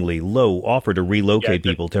insultingly low offer to relocate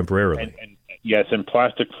people temporarily. And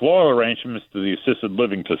plastic floor arrangements to the assisted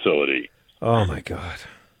living facility. Oh my God.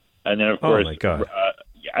 And then, of course, oh my God.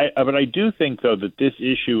 But I do think, though, that this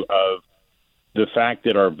issue of the fact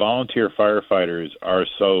that our volunteer firefighters are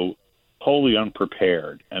so wholly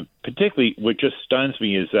unprepared, and particularly what just stuns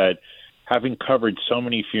me is that having covered so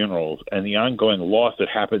many funerals and the ongoing loss that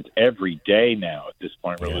happens every day now at this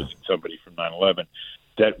point, we're losing somebody from 9/11,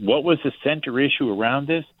 that what was the center issue around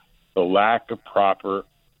this? The lack of proper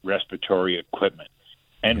respiratory equipment.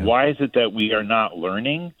 And why is it that we are not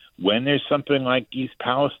learning when there's something like East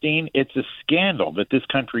Palestine? It's a scandal that this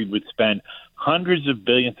country would spend hundreds of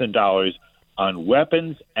billions of dollars on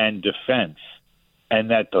weapons and defense,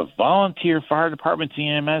 and that the volunteer fire departments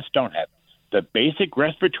and EMS don't have the basic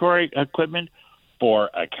respiratory equipment for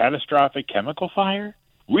a catastrophic chemical fire?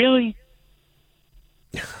 Really?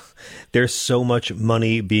 There's so much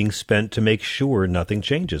money being spent to make sure nothing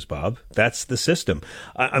changes, Bob. That's the system.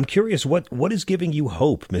 I'm curious, what is giving you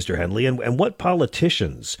hope, Mr. Henley, and what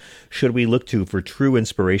politicians should we look to for true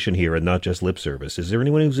inspiration here and not just lip service? Is there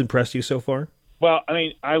anyone who's impressed you so far? Well, I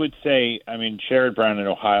mean, I would say, Sherrod Brown in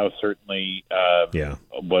Ohio certainly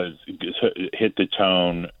hit the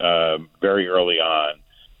tone very early on.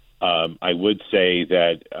 I would say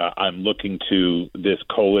that I'm looking to this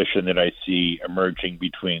coalition that I see emerging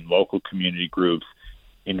between local community groups,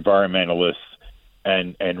 environmentalists,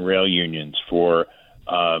 and rail unions for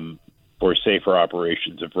safer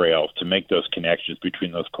operations of rail, to make those connections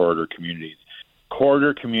between those corridor communities.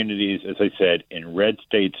 Corridor communities, as I said, in red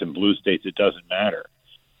states and blue states, it doesn't matter.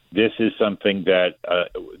 This is something that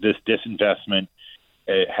this disinvestment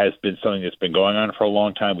has been something that's been going on for a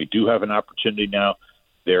long time. We do have an opportunity now.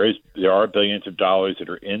 There are billions of dollars that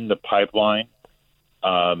are in the pipeline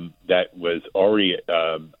that was already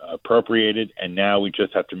appropriated, and now we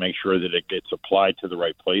just have to make sure that it gets applied to the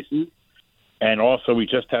right places. And also, we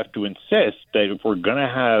just have to insist that if we're going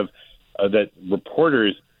to have that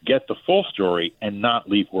reporters get the full story and not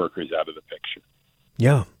leave workers out of the picture.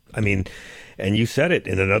 Yeah. And you said it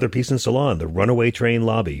in another piece in Salon, the runaway train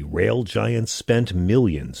lobby. Rail giants spent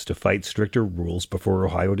millions to fight stricter rules before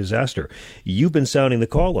Ohio disaster. You've been sounding the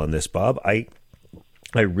call on this, Bob. I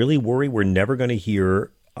really worry we're never going to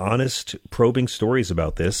hear honest, probing stories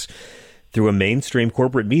about this through a mainstream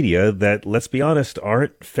corporate media that, let's be honest,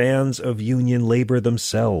 aren't fans of union labor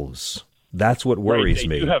themselves. That's what worries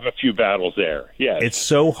me. You have a few battles there. Yeah, it's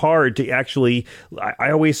so hard to actually. I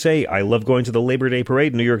always say I love going to the Labor Day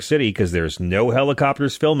parade in New York City because there's no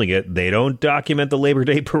helicopters filming it. They don't document the Labor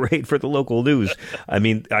Day parade for the local news. I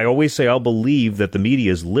mean, I always say I'll believe that the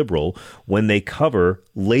media is liberal when they cover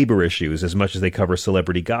labor issues as much as they cover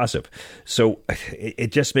celebrity gossip. So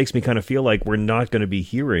it just makes me kind of feel like we're not going to be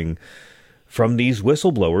hearing from these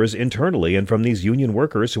whistleblowers internally and from these union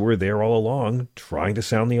workers who were there all along trying to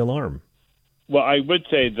sound the alarm. Well, I would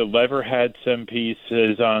say the Lever had some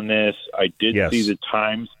pieces on this. I did see the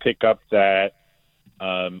Times pick up that.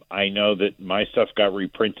 I know that my stuff got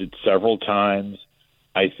reprinted several times.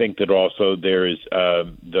 I think that also there is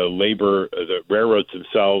the railroads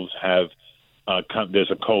themselves have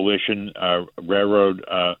there's a coalition, Railroad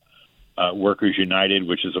Workers United,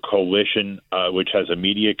 which is a coalition which has a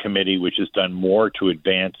media committee which has done more to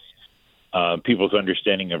advance people's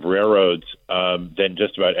understanding of railroads than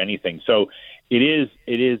just about anything. So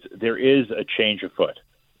there is a change afoot.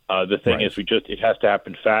 The thing is, it has to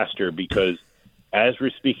happen faster because as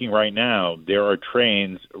we're speaking right now, there are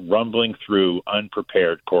trains rumbling through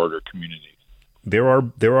unprepared corridor communities. There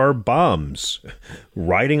are bombs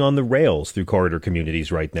riding on the rails through corridor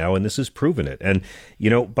communities right now, and this has proven it. And,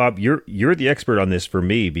 Bob, you're the expert on this for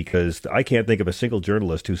me because I can't think of a single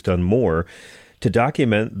journalist who's done more to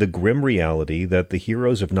document the grim reality that the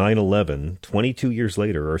heroes of 9/11, 22 years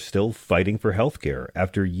later, are still fighting for health care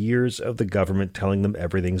after years of the government telling them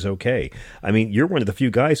everything's okay. I mean, you're one of the few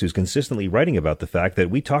guys who's consistently writing about the fact that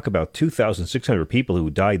we talk about 2,600 people who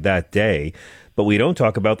died that day, but we don't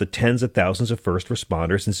talk about the tens of thousands of first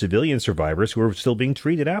responders and civilian survivors who are still being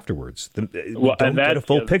treated afterwards. We don't get a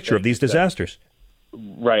full picture of these disasters.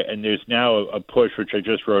 Right, and there's now a push, which I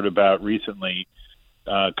just wrote about recently.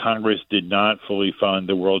 Congress did not fully fund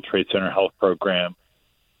the World Trade Center Health Program,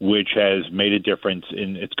 which has made a difference.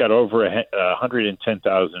 It's got over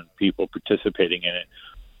 110,000 people participating in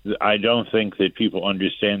it. I don't think that people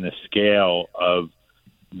understand the scale of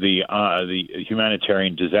the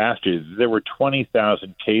humanitarian disaster. There were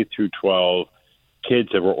 20,000 K through 12 kids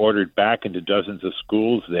that were ordered back into dozens of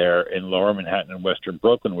schools there in Lower Manhattan and Western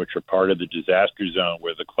Brooklyn, which are part of the disaster zone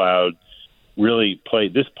where the cloud really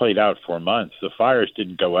played out for months. The fires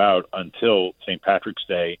didn't go out until St. Patrick's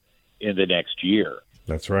Day in the next year.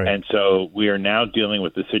 That's right. And so we are now dealing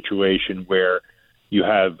with the situation where you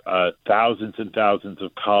have thousands and thousands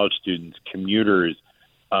of college students, commuters,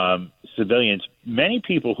 civilians, many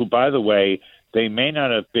people who, by the way, they may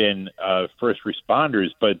not have been first responders,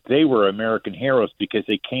 but they were American heroes because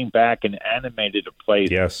they came back and animated a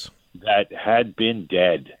place that had been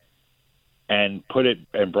dead and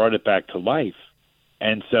brought it back to life.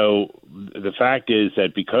 And so the fact is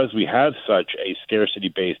that because we have such a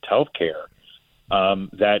scarcity-based health care,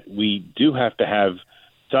 that we do have to have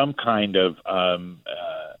some kind of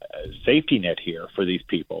safety net here for these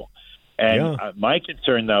people. And my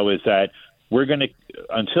concern, though, is that we're going to,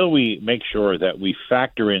 until we make sure that we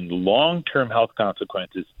factor in long-term health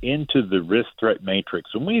consequences into the risk threat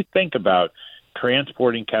matrix, when we think about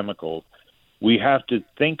transporting chemicals, we have to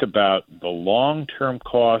think about the long-term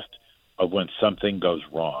cost of when something goes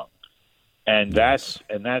wrong. And that's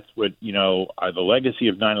what, the legacy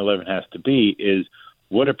of 9/11 has to be, is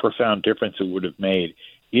what a profound difference it would have made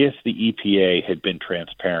if the EPA had been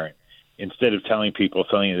transparent, instead of telling people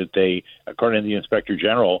something that they, according to the Inspector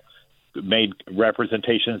General, made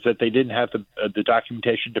representations that they didn't have the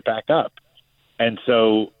documentation to back up. And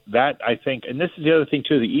so that, I think, and this is the other thing,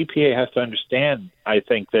 too, the EPA has to understand, I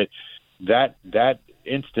think, that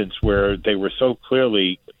instance where they were so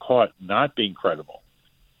clearly caught not being credible,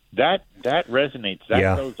 that resonates,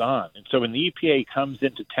 that goes on. And so when the EPA comes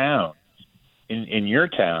into town, in your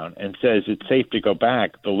town, and says it's safe to go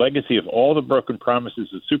back, the legacy of all the broken promises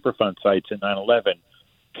of Superfund sites in 9/11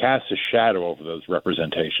 casts a shadow over those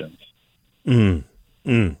representations. And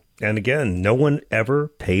again, no one ever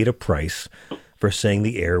paid a price for saying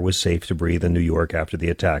the air was safe to breathe in New York after the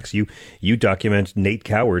attacks. You document Nate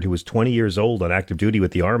Coward, who was 20 years old on active duty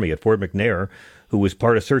with the Army at Fort McNair, who was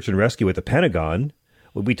part of search and rescue at the Pentagon.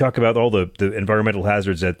 We talk about all the environmental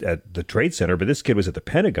hazards at the Trade Center, but this kid was at the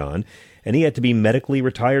Pentagon, and he had to be medically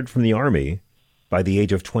retired from the Army by the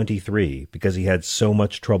age of 23 because he had so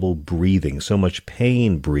much trouble breathing, so much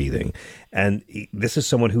pain breathing. And this is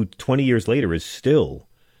someone who 20 years later is still,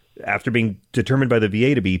 after being determined by the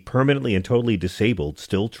VA to be permanently and totally disabled,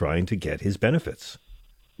 still trying to get his benefits.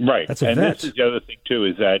 Right. That's a and vet. This is the other thing, too,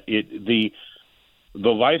 is that the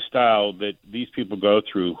lifestyle that these people go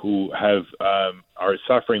through who have are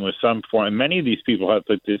suffering with some form, and many of these people have,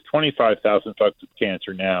 like, there's 25,000 folks with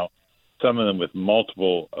cancer now, some of them with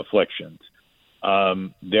multiple afflictions.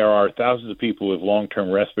 There are thousands of people with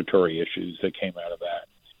long-term respiratory issues that came out of that.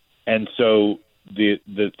 And so the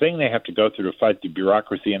thing they have to go through to fight the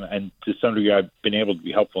bureaucracy, and to some degree I've been able to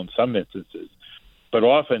be helpful in some instances, but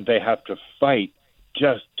often they have to fight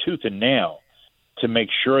just tooth and nail to make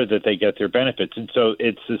sure that they get their benefits. And so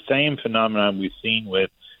it's the same phenomenon we've seen with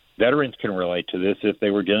veterans can relate to this if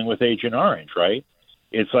they were dealing with Agent Orange, right?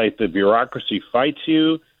 It's like the bureaucracy fights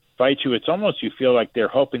you. It's almost you feel like they're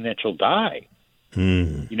hoping that you'll die.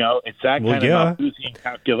 You know, it's that kind of Malthusian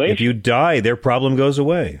calculation. If you die, their problem goes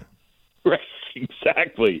away. Right,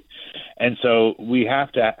 exactly. And so we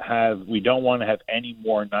don't want to have any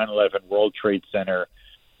more 9/11 World Trade Center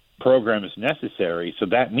programs necessary. So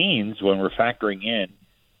that means when we're factoring in,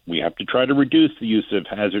 we have to try to reduce the use of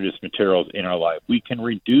hazardous materials in our life. We can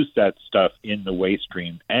reduce that stuff in the waste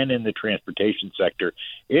stream and in the transportation sector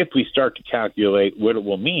if we start to calculate what it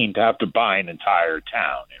will mean to have to buy an entire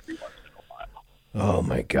town every once in a while. Oh,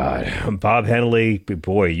 my God. Bob Henley,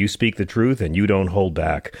 boy, you speak the truth and you don't hold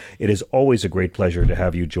back. It is always a great pleasure to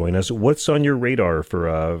have you join us. What's on your radar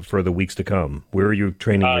for the weeks to come? Where are you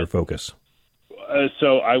training your focus?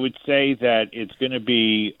 So I would say that it's going to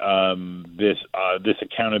be this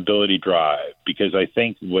accountability drive, because I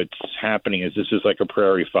think what's happening is this is like a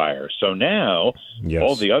prairie fire. So now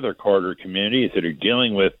all the other corridor communities that are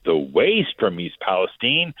dealing with the waste from East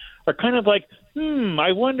Palestine are kind of like,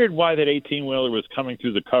 I wondered why that 18-wheeler was coming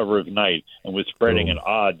through the cover of night and was spreading an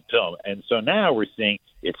odd film. And so now we're seeing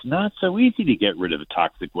it's not so easy to get rid of a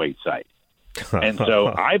toxic waste site. And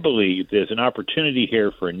so I believe there's an opportunity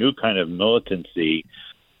here for a new kind of militancy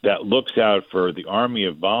that looks out for the army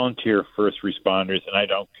of volunteer first responders, and I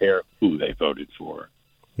don't care who they voted for.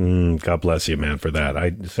 God bless you, man, for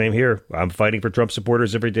that. Same here. I'm fighting for Trump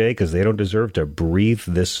supporters every day because they don't deserve to breathe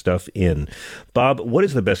this stuff in. Bob, what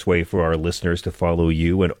is the best way for our listeners to follow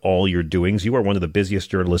you and all your doings? You are one of the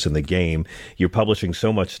busiest journalists in the game. You're publishing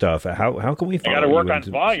so much stuff. How can we follow you? I got to work on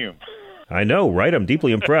volume. I know, right? I'm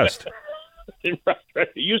deeply impressed. It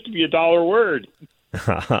used to be $1 a word.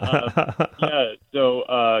 I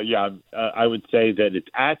would say that it's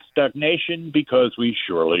at stagnation because we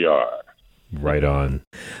surely are. Right on.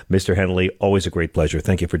 Mr. Henley, always a great pleasure.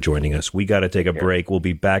 Thank you for joining us. We got to take a break. We'll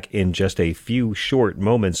be back in just a few short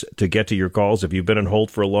moments to get to your calls. If you've been on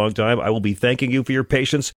hold for a long time, I will be thanking you for your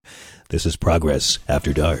patience. This is Progress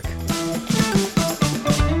After Dark.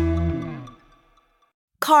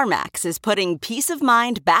 CarMax is putting peace of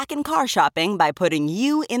mind back in car shopping by putting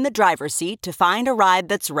you in the driver's seat to find a ride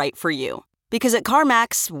that's right for you. Because at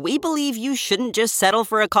CarMax, we believe you shouldn't just settle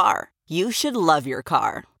for a car. You should love your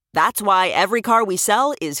car. That's why every car we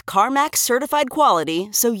sell is CarMax certified quality,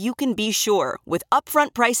 so you can be sure with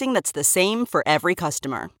upfront pricing that's the same for every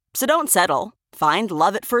customer. So don't settle. Find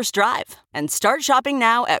love at first drive and start shopping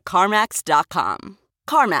now at CarMax.com.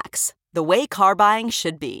 CarMax, the way car buying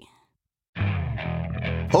should be.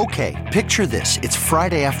 Okay, picture this. It's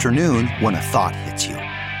Friday afternoon when a thought hits you.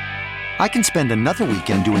 I can spend another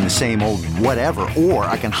weekend doing the same old whatever, or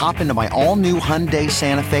I can hop into my all-new Hyundai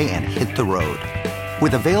Santa Fe and hit the road.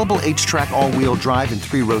 With available H-Track all-wheel drive and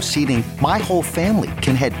 3-row seating, my whole family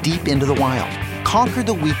can head deep into the wild. Conquer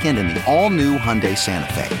the weekend in the all-new Hyundai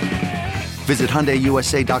Santa Fe. Visit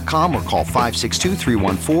HyundaiUSA.com or call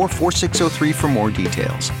 562-314-4603 for more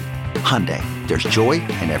details. Hyundai, there's joy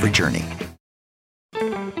in every journey.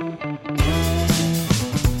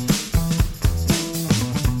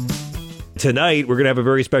 Tonight, we're going to have a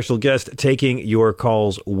very special guest taking your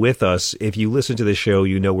calls with us. If you listen to the show,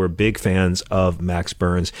 you know we're big fans of Max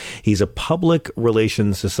Burns. He's a Public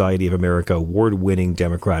Relations Society of America award-winning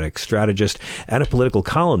Democratic strategist and a political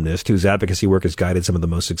columnist whose advocacy work has guided some of the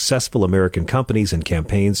most successful American companies and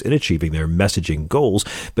campaigns in achieving their messaging goals.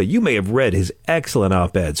 But you may have read his excellent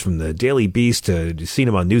op-eds from the Daily Beast to seen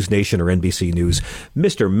him on News Nation or NBC News.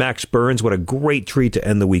 Mr. Max Burns, what a great treat to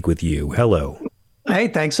end the week with you. Hello. Hey,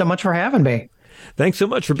 thanks so much for having me. Thanks so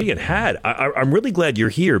much for being had. I'm really glad you're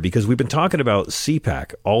here because we've been talking about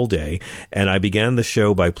CPAC all day, and I began the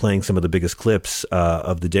show by playing some of the biggest clips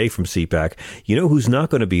of the day from CPAC. You know who's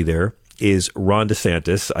not going to be there is Ron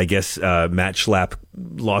DeSantis. I guess Matt Schlapp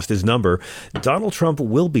lost his number. Donald Trump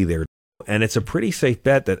will be there, and it's a pretty safe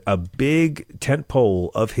bet that a big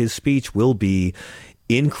tentpole of his speech will be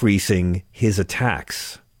increasing his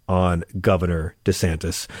attacks on Governor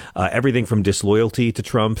DeSantis. Everything from disloyalty to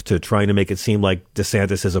Trump to trying to make it seem like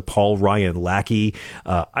DeSantis is a Paul Ryan lackey.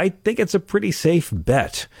 I think it's a pretty safe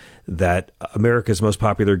bet that America's most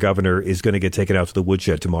popular governor is going to get taken out to the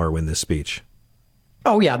woodshed tomorrow in this speech.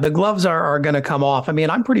 Oh, yeah, the gloves are going to come off. I mean,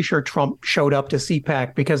 I'm pretty sure Trump showed up to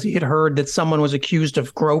CPAC because he had heard that someone was accused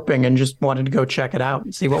of groping and just wanted to go check it out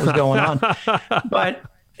and see what was going on. But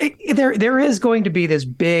there is going to be this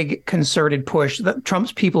big concerted push. That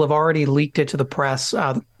Trump's people have already leaked it to the press,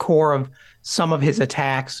 the core of some of his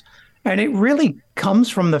attacks. And it really comes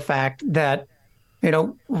from the fact that,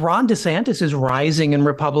 Ron DeSantis is rising in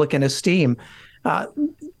Republican esteem.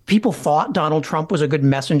 People thought Donald Trump was a good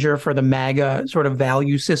messenger for the MAGA sort of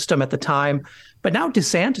value system at the time. But now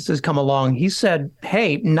DeSantis has come along. He said,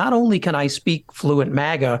 hey, not only can I speak fluent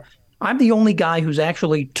MAGA, I'm the only guy who's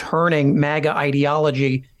actually turning MAGA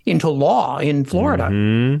ideology into law in Florida.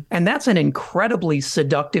 Mm-hmm. And that's an incredibly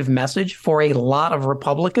seductive message for a lot of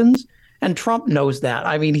Republicans. And Trump knows that.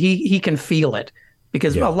 I mean, he can feel it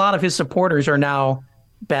because a lot of his supporters are now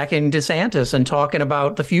backing DeSantis and talking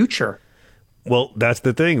about the future. Well, that's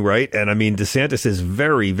the thing, right? And I mean, DeSantis is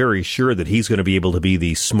very, very sure that he's going to be able to be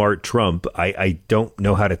the smart Trump. I don't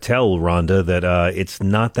know how to tell, Rhonda, that it's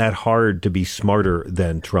not that hard to be smarter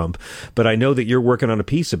than Trump. But I know that you're working on a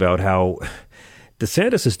piece about how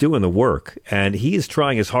DeSantis is doing the work, and he is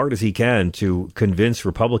trying as hard as he can to convince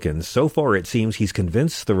Republicans. So far, it seems he's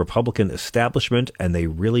convinced the Republican establishment, and they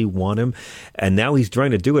really want him. And now he's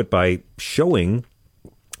trying to do it by showing,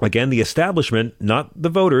 again, the establishment, not the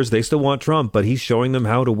voters. They still want Trump, but he's showing them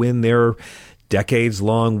how to win their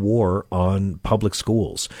decades-long war on public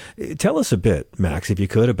schools. Tell us a bit, Max, if you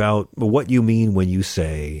could, about what you mean when you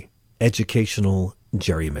say educational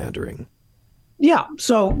gerrymandering. Yeah.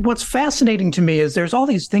 So what's fascinating to me is there's all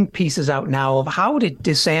these think pieces out now of how did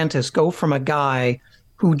DeSantis go from a guy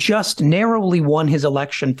who just narrowly won his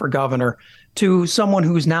election for governor to someone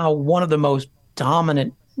who's now one of the most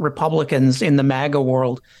dominant Republicans in the MAGA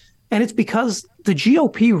world. And it's because the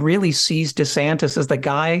GOP really sees DeSantis as the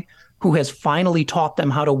guy who has finally taught them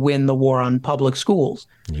how to win the war on public schools.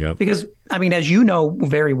 Yep. Because, I mean, as you know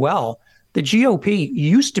very well, the GOP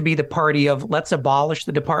used to be the party of let's abolish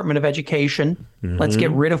the Department of Education. Mm-hmm. Let's get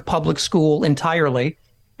rid of public school entirely.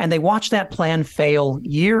 And they watched that plan fail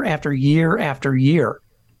year after year after year.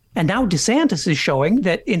 And now DeSantis is showing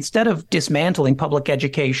that instead of dismantling public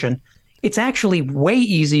education, it's actually way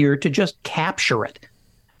easier to just capture it.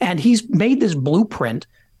 And he's made this blueprint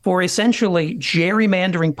for essentially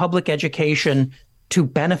gerrymandering public education to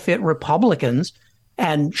benefit Republicans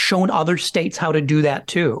and shown other states how to do that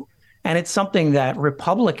too. And it's something that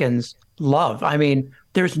Republicans love. I mean,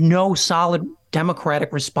 there's no solid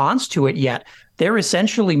Democratic response to it yet. They're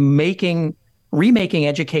essentially remaking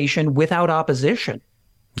education without opposition.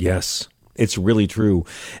 Yes. It's really true.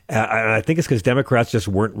 I think it's because Democrats just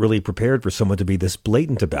weren't really prepared for someone to be this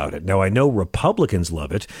blatant about it. Now, I know Republicans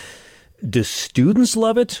love it. Do students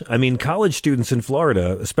love it? I mean, college students in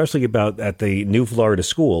Florida, especially at the new Florida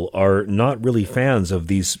school, are not really fans of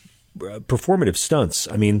these performative stunts.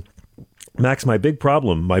 I mean, Max, my biggest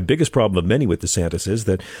problem of many with DeSantis is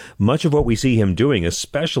that much of what we see him doing,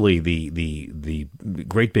 especially the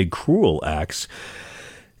great big cruel acts,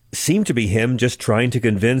 seem to be him just trying to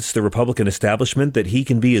convince the Republican establishment that he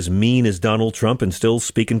can be as mean as Donald Trump and still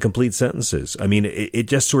speak in complete sentences. I mean, it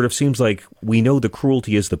just sort of seems like we know the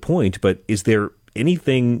cruelty is the point, but is there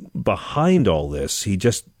anything behind all this? He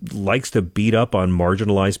just likes to beat up on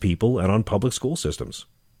marginalized people and on public school systems.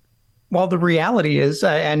 Well, the reality is,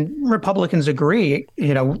 and Republicans agree,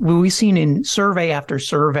 we've seen in survey after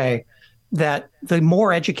survey that the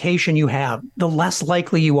more education you have, the less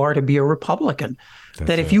likely you are to be a Republican.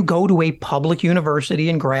 That if you go to a public university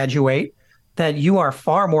and graduate, that you are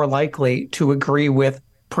far more likely to agree with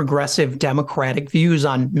progressive Democratic views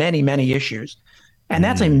on many, many issues. And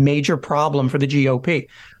that's a major problem for the GOP.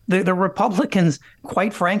 The Republicans,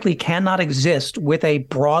 quite frankly, cannot exist with a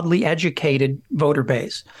broadly educated voter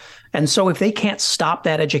base. And so if they can't stop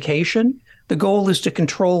that education, the goal is to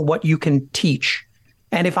control what you can teach.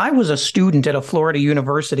 And if I was a student at a Florida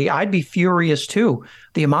university, I'd be furious too.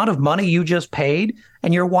 The amount of money you just paid,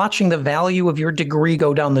 and you're watching the value of your degree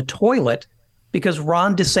go down the toilet because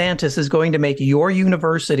Ron DeSantis is going to make your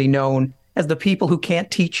university known as the people who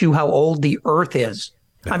can't teach you how old the earth is.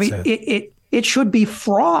 I mean, it should be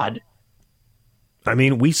fraud. I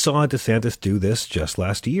mean, we saw DeSantis do this just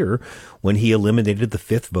last year when he eliminated the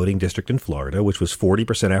 5th voting district in Florida, which was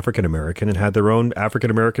 40% African-American and had their own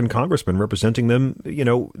African-American congressman representing them,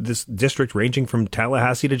 this district ranging from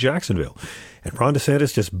Tallahassee to Jacksonville. And Ron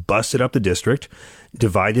DeSantis just busted up the district,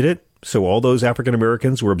 divided it, So all those African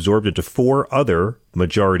Americans were absorbed into 4 other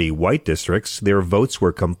majority white districts. Their votes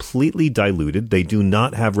were completely diluted. They do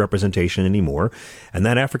not have representation anymore. And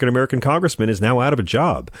that African American congressman is now out of a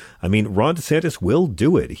job. I mean, Ron DeSantis will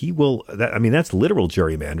do it. He will. That's literal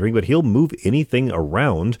gerrymandering, but he'll move anything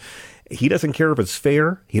around. He doesn't care if it's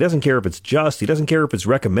fair. He doesn't care if it's just. He doesn't care if it's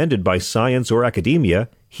recommended by science or academia.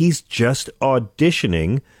 He's just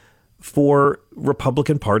auditioning for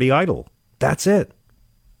Republican Party idol. That's it.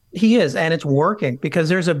 He is, and it's working because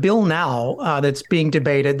there's a bill now that's being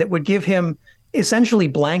debated that would give him essentially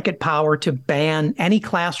blanket power to ban any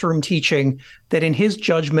classroom teaching that, in his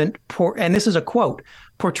judgment, and this is a quote,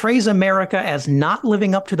 portrays America as not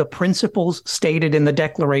living up to the principles stated in the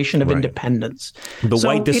Declaration of Independence. The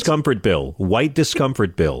white discomfort bill.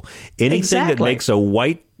 Anything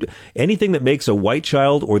that makes a white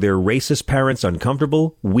child or their racist parents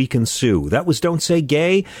uncomfortable, we can sue. That was Don't Say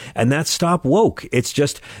Gay, and that's Stop Woke. It's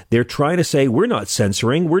just they're trying to say we're not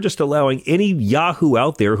censoring. We're just allowing any yahoo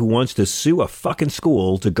out there who wants to sue a fucking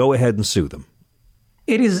school to go ahead and sue them.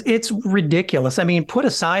 It's ridiculous. I mean, put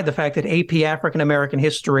aside the fact that AP African American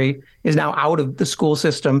history is now out of the school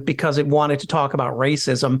system because it wanted to talk about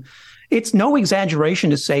racism. It's no exaggeration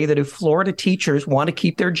to say that if Florida teachers want to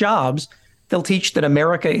keep their jobs, they'll teach that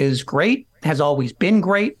America is great, has always been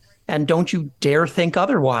great, and don't you dare think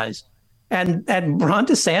otherwise. And Ron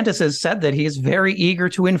DeSantis has said that he is very eager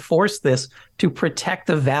to enforce this to protect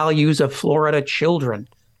the values of Florida children.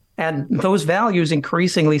 And those values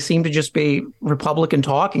increasingly seem to just be Republican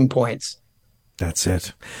talking points. That's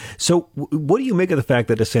it. So what do you make of the fact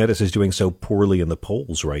that DeSantis is doing so poorly in the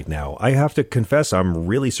polls right now? I have to confess, I'm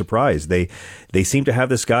really surprised. They seem to have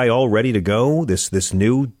this guy all ready to go, this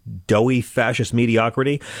new doughy fascist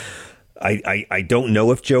mediocrity. I don't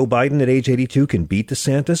know if Joe Biden at age 82 can beat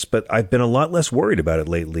DeSantis, but I've been a lot less worried about it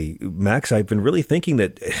lately. Max, I've been really thinking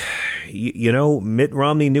that, Mitt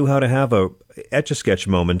Romney knew how to have a Etch-a-Sketch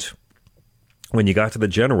moment when you got to the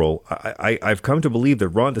general. I've come to believe that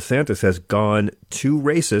Ron DeSantis has gone too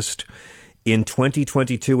racist in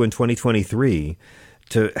 2022 and 2023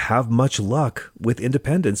 to have much luck with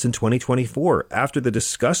independents in 2024 after the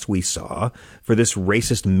disgust we saw for this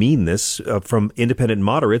racist meanness from independent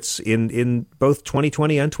moderates in both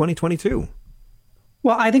 2020 and 2022.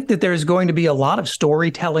 Well, I think that there's going to be a lot of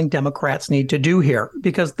storytelling Democrats need to do here,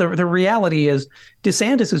 because the reality is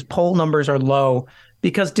DeSantis's poll numbers are low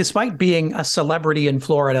because despite being a celebrity in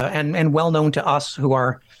Florida and well known to us who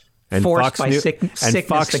are forced by sickness and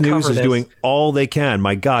Fox to News cover is this. doing all they can.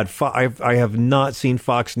 My God, I have not seen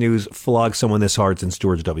Fox News flog someone this hard since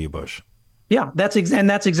George W. Bush. Yeah, that's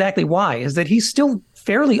exactly why, is that he's still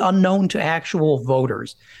fairly unknown to actual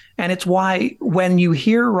voters. And it's why when you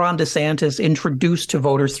hear Ron DeSantis introduced to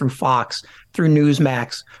voters through Fox, through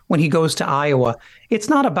Newsmax, when he goes to Iowa, it's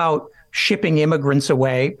not about shipping immigrants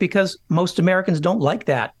away, because most Americans don't like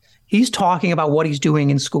that. He's talking about what he's doing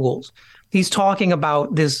in schools. He's talking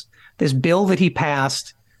about this bill that he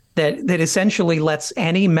passed that essentially lets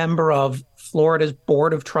any member of Florida's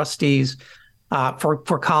Board of Trustees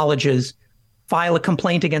for colleges file a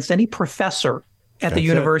complaint against any professor at the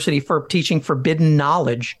university for teaching forbidden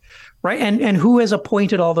knowledge, right? And who has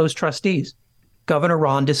appointed all those trustees? Governor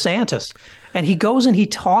Ron DeSantis. And he goes and he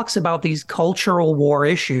talks about these cultural war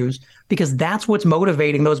issues because that's what's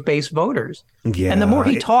motivating those base voters. Yeah, and the more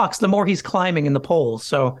he talks, the more he's climbing in the polls.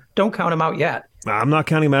 So don't count him out yet. I'm not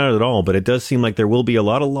counting him out at all, but it does seem like there will be a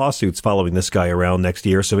lot of lawsuits following this guy around next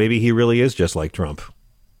year. So maybe he really is just like Trump.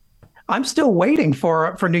 I'm still waiting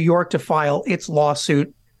for New York to file its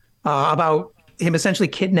lawsuit about him essentially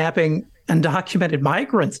kidnapping undocumented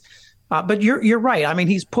migrants. But you're right. I mean,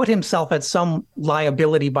 he's put himself at some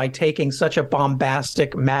liability by taking such a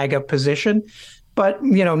bombastic MAGA position. But,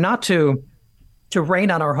 not to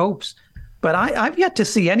rain on our hopes. But I've yet to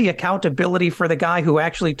see any accountability for the guy who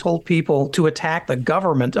actually told people to attack the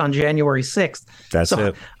government on January 6th. That's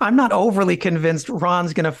it. I'm not overly convinced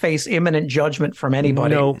Ron's going to face imminent judgment from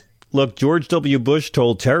anybody. No. Look, George W. Bush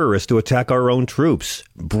told terrorists to attack our own troops.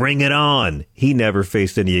 Bring it on. He never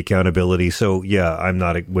faced any accountability. So, yeah, I'm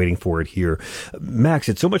not waiting for it here. Max,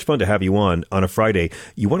 it's so much fun to have you on a Friday.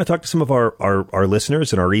 You want to talk to some of our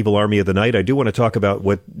listeners and our evil army of the night? I do want to talk about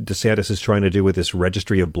what DeSantis is trying to do with this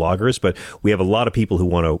registry of bloggers, but we have a lot of people who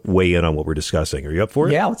want to weigh in on what we're discussing. Are you up for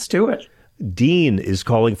it? Yeah, let's do it. Dean is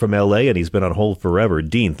calling from L.A., and he's been on hold forever.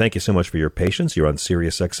 Dean, thank you so much for your patience. You're on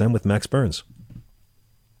Sirius XM with Max Burns.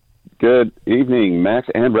 Good evening, Max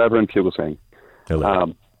and Reverend Fugelsang.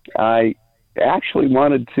 Hello. I actually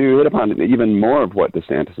wanted to hit upon even more of what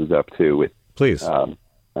DeSantis is up to with, please,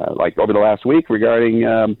 like over the last week regarding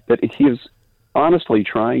that he is honestly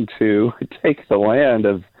trying to take the land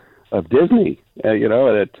of Disney.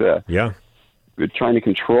 Yeah. Trying to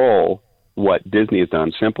control what Disney has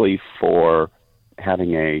done simply for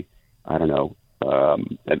having a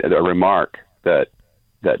remark that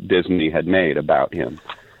Disney had made about him,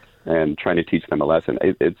 and trying to teach them a lesson.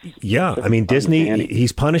 Disney,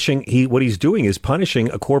 what he's doing is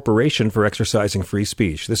punishing a corporation for exercising free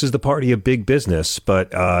speech. This is the party of big business,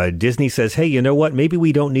 but Disney says, hey, you know what? Maybe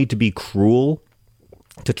we don't need to be cruel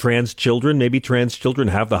to trans children. Maybe trans children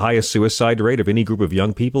have the highest suicide rate of any group of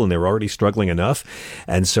young people, and they're already struggling enough.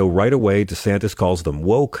 And so right away, DeSantis calls them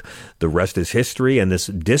woke. The rest is history. And this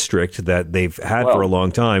district that they've had for a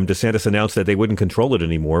long time, DeSantis announced that they wouldn't control it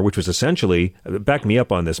anymore, which was essentially, back me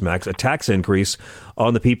up on this, Max, a tax increase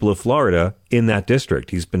on the people of Florida in that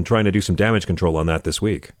district. He's been trying to do some damage control on that this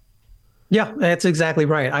week. Yeah, that's exactly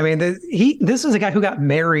right. I mean, this is a guy who got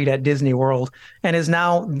married at Disney World and is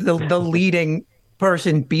now the leading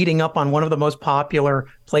person beating up on one of the most popular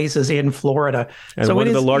places in Florida. And so one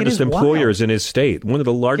of the largest employers in his state. One of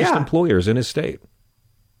the largest employers in his state.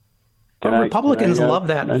 But Republicans love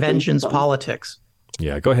that vengeance politics.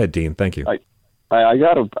 Yeah, go ahead, Dean. Thank you. I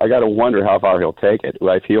gotta wonder how far he'll take it.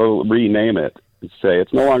 Like, he'll rename it and say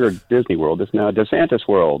it's no longer Disney World, it's now DeSantis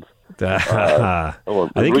World. I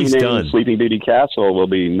think he's done. Sleeping Beauty Castle will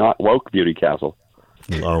be not woke Beauty Castle.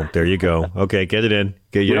 Oh, there you go. Okay, get it in.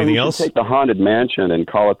 Anything else? Take the haunted mansion and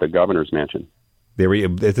call it the governor's mansion.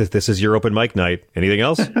 This is your open mic night. Anything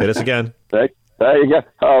else? Hit us again. There you go.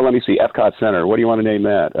 Oh, let me see. Epcot Center. What do you want to name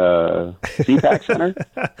that? CPAC Center?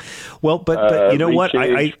 Well, but you know what?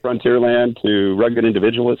 Frontierland to rugged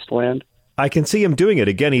individualist land. I can see him doing it.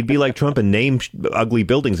 Again, he'd be like Trump and name ugly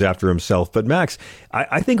buildings after himself. But Max,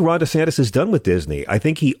 I think Ron DeSantis is done with Disney. I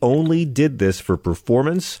think he only did this for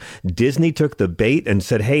performance. Disney took the bait and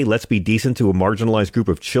said, hey, let's be decent to a marginalized group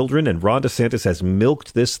of children. And Ron DeSantis has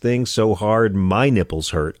milked this thing so hard, my nipples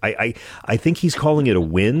hurt. I think he's calling it a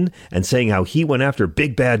win and saying how he went after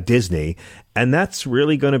big bad Disney. And that's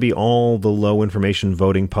really going to be all the low information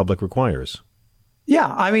voting public requires.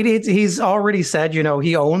 Yeah, I mean, he's already said,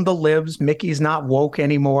 he owned the libs. Mickey's not woke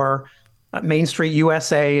anymore. Main Street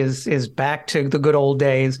USA is back to the good old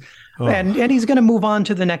days. Oh. And he's going to move on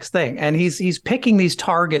to the next thing. And he's picking these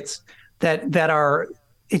targets that are,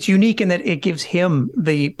 it's unique in that it gives him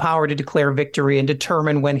the power to declare victory and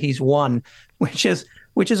determine when he's won, which is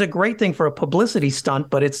a great thing for a publicity stunt,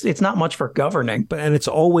 but it's not much for governing. And it's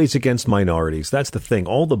always against minorities. That's the thing.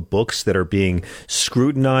 All the books that are being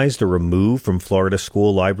scrutinized or removed from Florida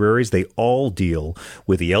school libraries, they all deal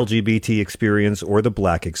with the LGBT experience or the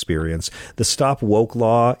black experience. The Stop Woke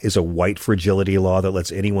law is a white fragility law that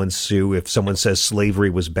lets anyone sue if someone says slavery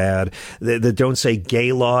was bad. The Don't Say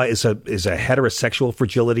Gay law is a heterosexual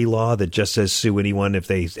fragility law that just says sue anyone if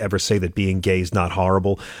they ever say that being gay is not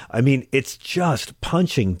horrible. I mean, it's just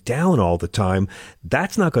punching down all the time.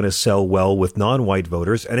 That's not going to sell well with non-white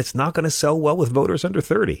voters, and it's not going to sell well with voters under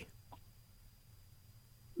 30.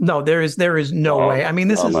 No, there is no way. I mean,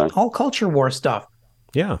 this is all culture war stuff.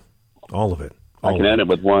 Yeah, all of it. I can end it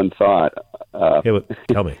with one thought.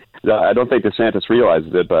 Tell me. I don't think DeSantis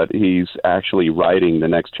realizes it, but he's actually writing the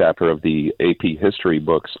next chapter of the AP history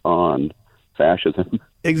books on fascism.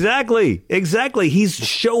 Exactly. He's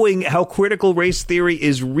showing how critical race theory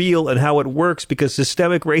is real and how it works, because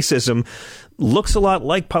systemic racism looks a lot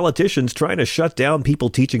like politicians trying to shut down people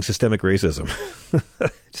teaching systemic racism. I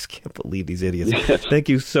just can't believe these idiots. Yes. Thank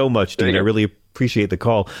you so much, Dean. I really appreciate the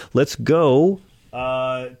call. Let's go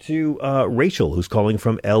to Rachel, who's calling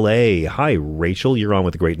from L.A. Hi, Rachel. You're on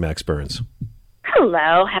with the great Max Burns.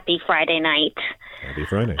 Hello. Happy Friday night. Happy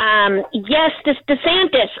Friday. Yes, this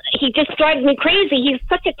DeSantis, he just drives me crazy. He's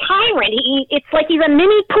such a tyrant. It's like he's a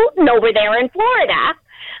mini Putin over there in Florida.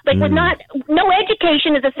 Like, with no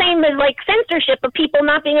education is the same as, like, censorship of people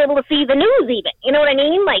not being able to see the news even. You know what I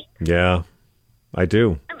mean? Like, yeah, I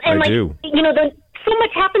do. And I do. So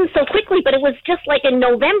much happened so quickly, but it was just like in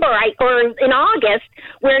November or in August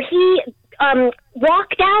where he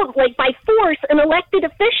walked out, like, by force, an elected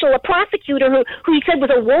official, a prosecutor who he said was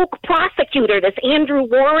a woke prosecutor, this Andrew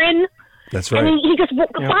Warren. That's right. And he just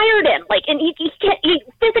fired him, like, and he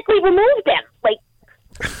physically removed him, like.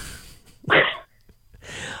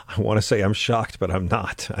 I want to say I'm shocked, but I'm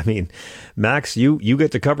not. I mean, Max, you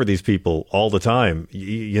get to cover these people all the time.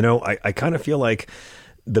 I kind of feel like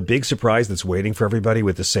the big surprise that's waiting for everybody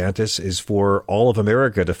with DeSantis is for all of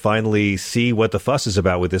America to finally see what the fuss is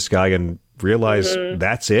about with this guy and realize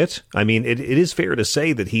that's it. I mean, it is fair to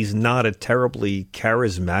say that he's not a terribly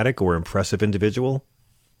charismatic or impressive individual.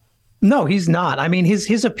 No, he's not. I mean,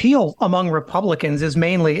 his appeal among Republicans is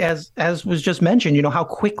mainly, as was just mentioned, how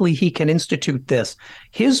quickly he can institute this.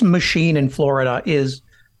 His machine in Florida is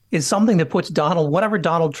is something that puts whatever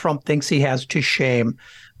Donald Trump thinks he has, to shame.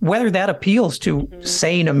 Whether that appeals to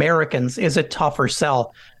sane Americans is a tougher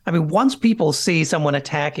sell. I mean, once people see someone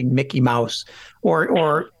attacking Mickey Mouse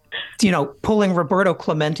or pulling Roberto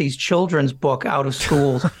Clementi's children's book out of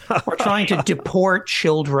schools or trying to deport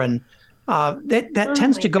children, that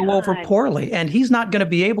tends to go over poorly. And he's not going to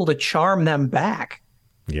be able to charm them back.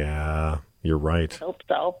 Yeah, you're right. I hope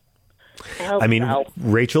so. I mean,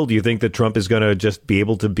 Rachel, do you think that Trump is going to just be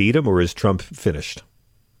able to beat him, or is Trump finished?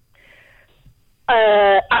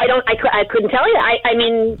 I couldn't tell you. I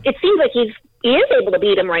mean, it seems like he is able to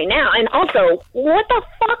beat him right now. And also, what the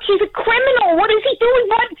fuck? He's a criminal. What is he doing?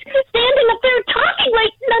 What? Standing up there talking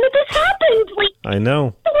like none of this happened. Like, I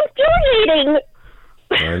know. So infuriating.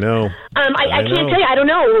 I know. I can't tell you. I don't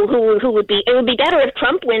know who would be. It would be better if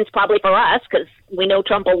Trump wins, probably for us, because we know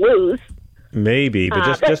Trump will lose. Maybe, but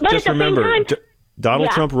just remember,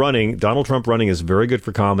 Donald Trump running is very good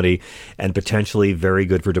for comedy and potentially very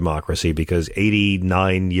good for democracy, because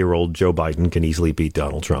 89-year-old Joe Biden can easily beat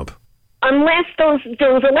Donald Trump. Unless those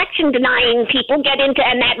election denying people get into,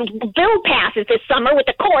 and that bill passes this summer with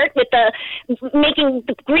the court, with the making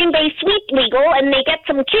the Green Bay sweep legal, and they get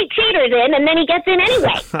some cheaters in, and then he gets in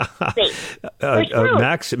anyway.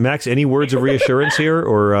 Max, any words of reassurance here,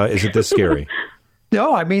 or is it this scary?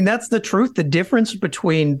 No, I mean, that's the truth. The difference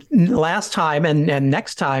between last time and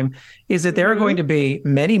next time is that there are going to be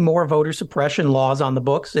many more voter suppression laws on the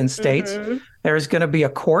books in states. There's going to be a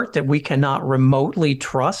court that we cannot remotely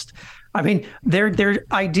trust. I mean, their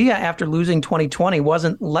idea after losing 2020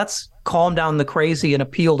 wasn't let's calm down the crazy and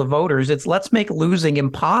appeal to voters. It's let's make losing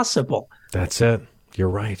impossible. That's it. You're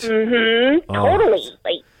right. Totally.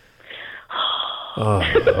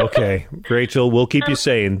 Okay. Rachel, we'll keep you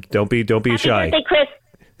sane. Don't be shy. Happy birthday, Chris.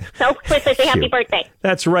 Tell Chris I say happy birthday.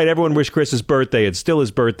 That's right. Everyone wish Chris his birthday. It's still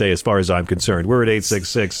his birthday as far as I'm concerned. We're at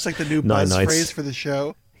 866. It's like the new buzz phrase for the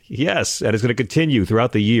show. Yes, and it's going to continue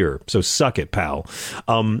throughout the year. So suck it, pal.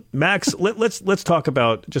 Max, let's talk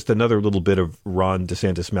about just another little bit of Ron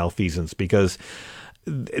DeSantis malfeasance, because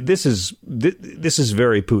this is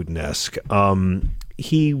very Putin-esque.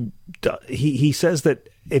 He says that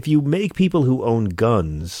if you make people who own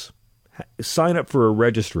guns sign up for a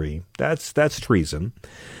registry, that's treason.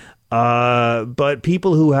 But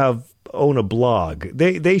people who own a blog,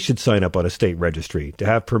 they should sign up on a state registry to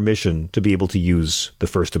have permission to be able to use the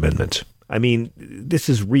First Amendment. I mean, this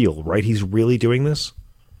is real, right? He's really doing this?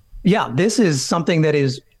 Yeah, this is something that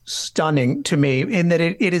is stunning to me in that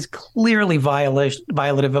it is clearly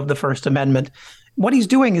violative of the First Amendment. What he's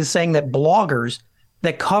doing is saying that bloggers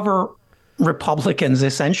that cover Republicans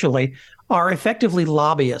essentially are effectively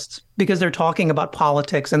lobbyists because they're talking about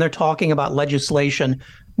politics and they're talking about legislation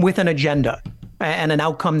with an agenda and an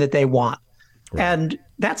outcome that they want. Right. And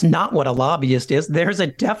that's not what a lobbyist is. There's a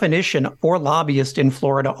definition for lobbyist in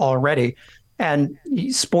Florida already. And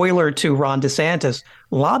spoiler to Ron DeSantis,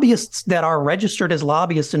 lobbyists that are registered as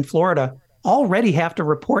lobbyists in Florida already have to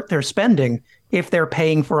report their spending if they're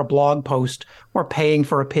paying for a blog post or paying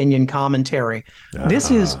for opinion commentary. This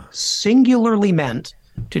is singularly meant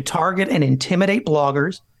to target and intimidate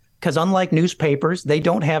bloggers because unlike newspapers, they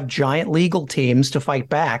don't have giant legal teams to fight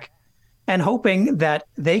back, and hoping that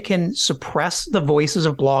they can suppress the voices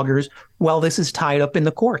of bloggers while this is tied up in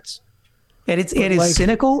the courts. And it is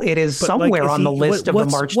cynical. It is somewhere on the list of the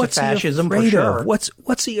march to fascism for sure.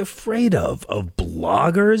 What's he afraid of? Of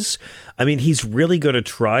bloggers? I mean, he's really going to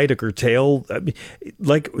try to curtail. I mean,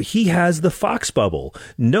 like, he has the Fox bubble.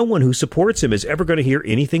 No one who supports him is ever going to hear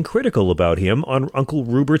anything critical about him on Uncle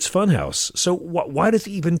Rupert's Funhouse. So why does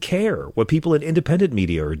he even care what people in independent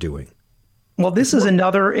media are doing? Well, this is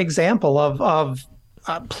another example of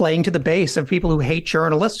playing to the base of people who hate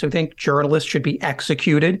journalists, who think journalists should be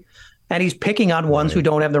executed. And he's picking on ones who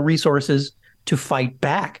don't have the resources to fight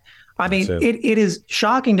back. I mean, it is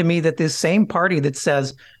shocking to me that this same party that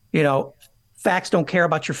says, facts don't care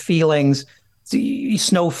about your feelings,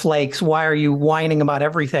 snowflakes, why are you whining about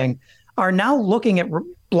everything, are now looking at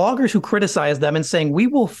bloggers who criticize them and saying, we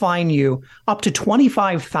will fine you up to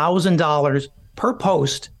 $25,000 per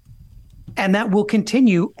post. And that will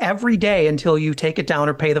continue every day until you take it down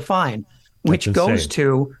or pay the fine, which goes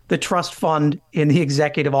to the trust fund in the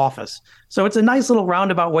executive office. So it's a nice little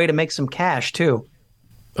roundabout way to make some cash, too.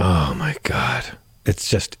 Oh, my God. It's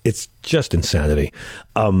just insanity.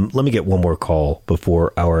 Let me get one more call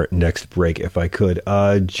before our next break, if I could.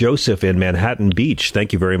 Joseph in Manhattan Beach,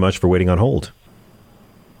 thank you very much for waiting on hold.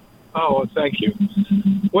 Oh, thank you.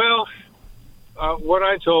 Well, what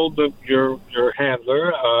I told your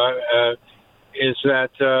handler is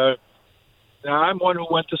that I'm one who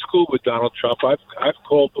went to school with Donald Trump. I've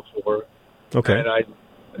called before. Okay. And I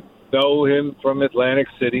know him from Atlantic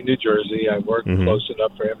City, New Jersey. I worked close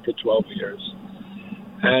enough for him for 12 years.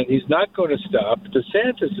 And he's not going to stop.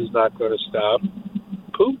 DeSantis is not going to stop.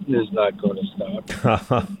 Putin is not going to stop.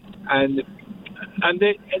 and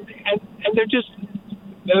they're just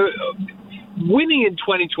winning in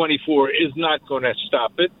 2024 is not going to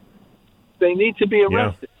stop it. They need to be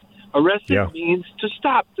arrested. Arrested means to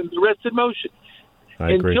stop the arrested motion.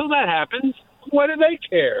 I agree. Until that happens, what do they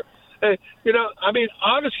care?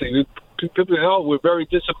 Honestly, people say, we're very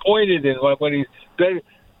disappointed in when he's.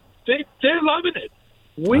 They're loving it.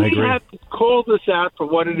 We have to call this out for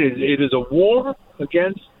what it is. It is a war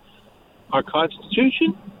against our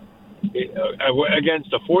Constitution,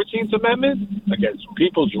 against the 14th Amendment, against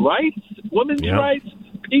people's rights, women's rights,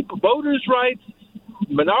 voters' rights,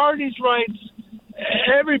 minorities' rights,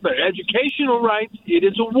 everybody, educational rights. It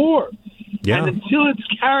is a war. Yeah. And until it's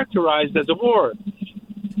characterized as a war,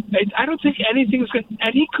 I don't think anything's going to...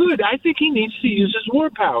 And he could. I think he needs to use his war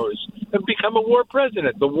powers and become a war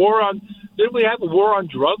president. The war on... Didn't we have a war on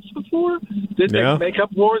drugs before? Did they make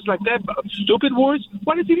up wars like that? Stupid wars?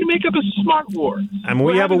 Why did he make up a smart war? I mean,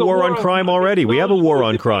 we have a war on crime already. We have a war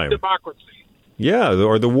on crime. Democracy. Yeah,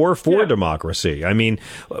 or the war for democracy. I mean,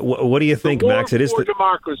 what do you think, Max? It is the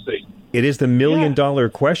democracy. It is the million-dollar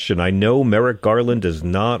question. I know Merrick Garland does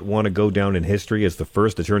not want to go down in history as the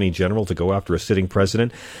first attorney general to go after a sitting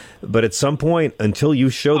president. But at some point, until you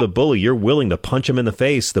show the bully you're willing to punch him in the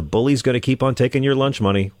face, the bully's going to keep on taking your lunch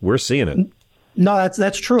money. We're seeing it. No,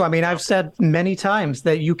 that's true. I mean, I've said many times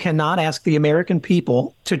that you cannot ask the American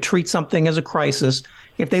people to treat something as a crisis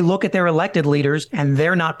if they look at their elected leaders and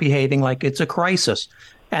they're not behaving like it's a crisis.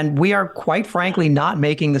 And we are, quite frankly, not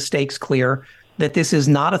making the stakes clear that this is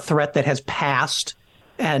not a threat that has passed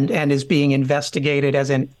and is being investigated as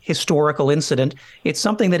an historical incident. It's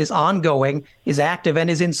something that is ongoing, is active, and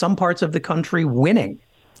is in some parts of the country winning.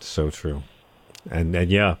 So true. And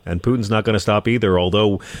Putin's not going to stop either,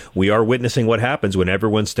 although we are witnessing what happens when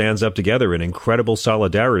everyone stands up together in incredible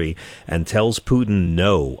solidarity and tells Putin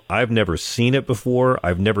no. I've never seen it before.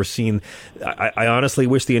 I've never seen... I honestly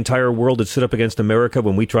wish the entire world had stood up against America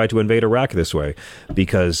when we tried to invade Iraq this way,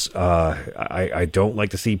 because I don't like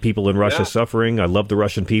to see people in Russia suffering. I love the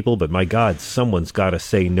Russian people, but my God, someone's got to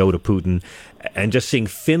say no to Putin. And just seeing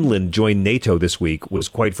Finland join NATO this week was,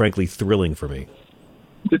 quite frankly, thrilling for me.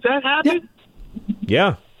 Did that happen?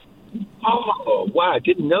 Yeah. Oh, wow. I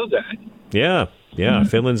didn't know that. Yeah.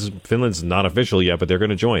 Finland's not official yet, but they're going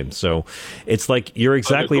to join. So it's like, you're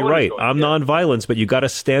exactly right. I'm nonviolence, but you got to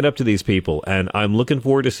stand up to these people. And I'm looking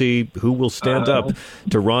forward to see who will stand up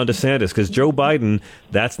to Ron DeSantis, because Joe Biden,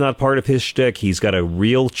 that's not part of his shtick. He's got a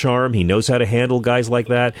real charm. He knows how to handle guys like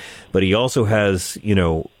that. But he also has,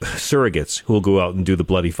 surrogates who will go out and do the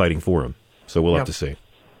bloody fighting for him. So we'll have to see.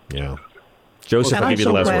 Yeah. Joseph, I'll give you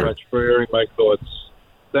the last word. Thank you for hearing my thoughts.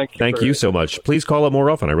 Thank you so much. Please call up more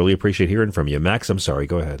often. I really appreciate hearing from you. Max, I'm sorry.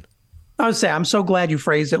 Go ahead. I would say I'm so glad you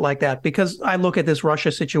phrased it like that, because I look at this Russia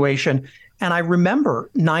situation and I remember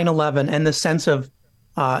 9/11 and the sense of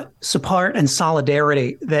support and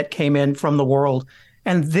solidarity that came in from the world.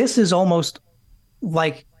 And this is almost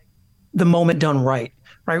like the moment done right?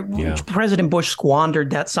 Yeah. President Bush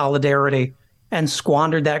squandered that solidarity and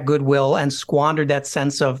squandered that goodwill and squandered that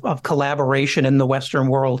sense of collaboration in the Western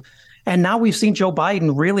world. And now we've seen Joe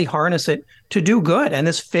Biden really harness it to do good. And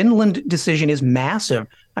this Finland decision is massive.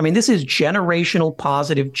 I mean, this is generational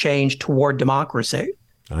positive change toward democracy.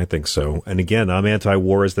 I think so. And again, I'm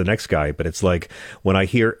anti-war as the next guy, but it's like when I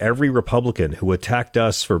hear every Republican who attacked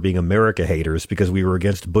us for being America haters because we were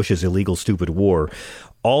against Bush's illegal, stupid war,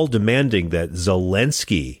 all demanding that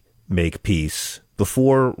Zelensky make peace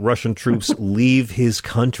before Russian troops leave his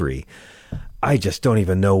country. I just don't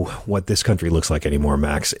even know what this country looks like anymore,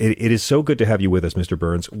 Max. It is so good to have you with us, Mr.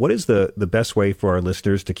 Burns. What is the best way for our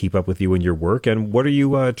listeners to keep up with you and your work? And what are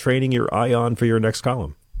you training your eye on for your next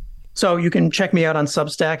column? So you can check me out on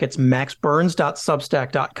Substack. It's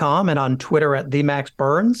maxburns.substack.com, and on Twitter at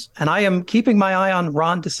 @TheMaxBurns. And I am keeping my eye on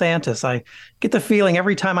Ron DeSantis. I get the feeling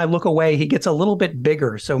every time I look away, he gets a little bit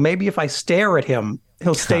bigger. So maybe if I stare at him,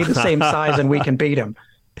 he'll stay the same size and we can beat him.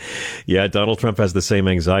 Yeah, Donald Trump has the same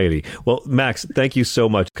anxiety. Well, Max, thank you so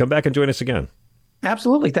much. Come back and join us again.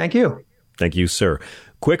 Absolutely. Thank you. Thank you, sir.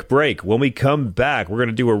 Quick break. When we come back, we're going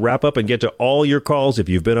to do a wrap up and get to all your calls. If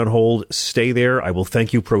you've been on hold, stay there. I will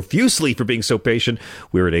thank you profusely for being so patient.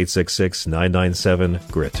 We're at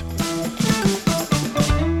 866-997-GRIT.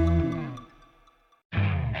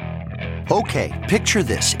 Okay, picture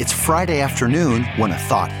this. It's Friday afternoon when a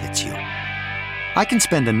thought hits you. I can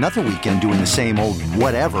spend another weekend doing the same old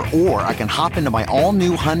whatever, or I can hop into my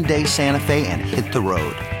all-new Hyundai Santa Fe and hit the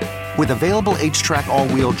road. With available H-Track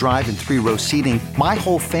all-wheel drive and 3-row seating, my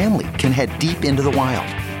whole family can head deep into the wild.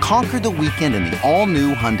 Conquer the weekend in the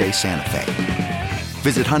all-new Hyundai Santa Fe.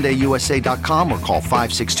 Visit HyundaiUSA.com or call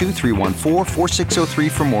 562-314-4603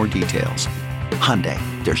 for more details. Hyundai,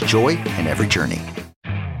 there's joy in every journey.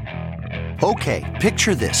 Okay,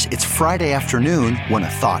 picture this. It's Friday afternoon when a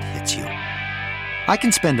thought hits you. I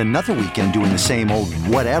can spend another weekend doing the same old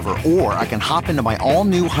whatever, or I can hop into my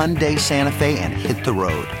all-new Hyundai Santa Fe and hit the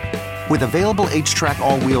road. With available H-Track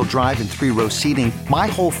all-wheel drive and 3-row seating, my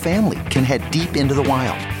whole family can head deep into the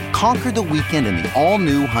wild. Conquer the weekend in the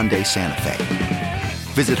all-new Hyundai Santa Fe.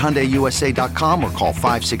 Visit HyundaiUSA.com or call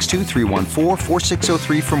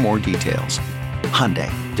 562-314-4603 for more details.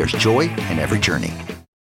 Hyundai, there's joy in every journey.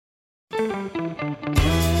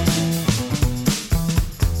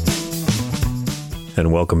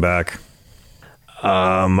 And welcome back.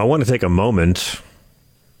 I want to take a moment,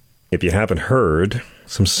 if you haven't heard,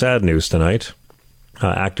 some sad news tonight.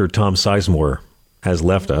 Actor Tom Sizemore has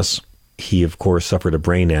left us. He, of course, suffered a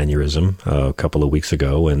brain aneurysm a couple of weeks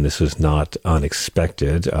ago, and this is not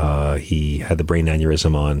unexpected. He had the brain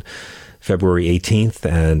aneurysm on February 18th,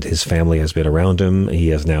 and his family has been around him. He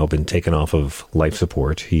has now been taken off of life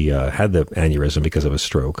support. He had the aneurysm because of a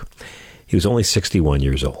stroke. He was only 61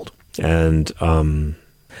 years old. And,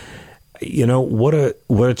 what a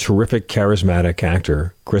terrific, charismatic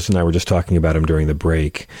actor. Chris and I were just talking about him during the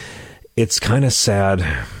break. It's kind of sad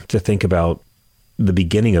to think about the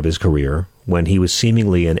beginning of his career when he was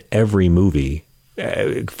seemingly in every movie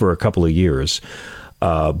for a couple of years.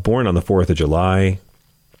 Born on the 4th of July,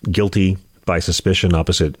 Guilty by Suspicion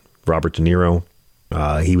opposite Robert De Niro.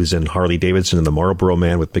 He was in Harley Davidson and the Marlboro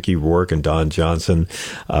Man with Mickey Rourke and Don Johnson.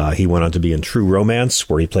 He went on to be in True Romance,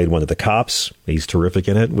 where he played one of the cops. He's terrific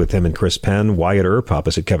in it, with him and Chris Penn. Wyatt Earp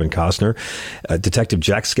opposite Kevin Costner. Detective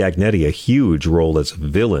Jack Scagnetti, a huge role as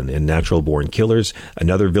villain in Natural Born Killers.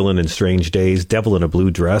 Another villain in Strange Days. Devil in a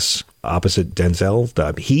Blue Dress opposite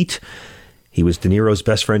Denzel. Heat. He was De Niro's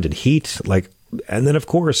best friend in Heat. And then, of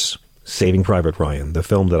course, Saving Private Ryan, the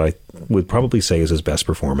film that I would probably say is his best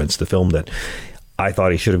performance. The film that I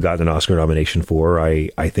thought he should have gotten an Oscar nomination for. I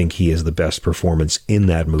think he is the best performance in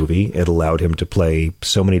that movie. It allowed him to play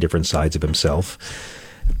so many different sides of himself.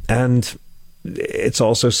 And it's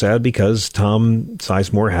also sad because Tom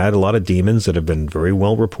Sizemore had a lot of demons that have been very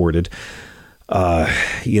well reported.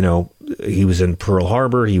 He was in Pearl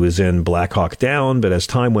Harbor, he was in Black Hawk Down, but as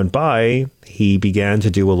time went by, he began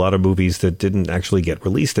to do a lot of movies that didn't actually get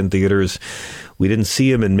released in theaters. We didn't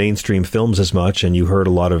see him in mainstream films as much, and you heard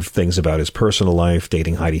a lot of things about his personal life,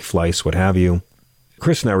 dating Heidi Fleiss, what have you.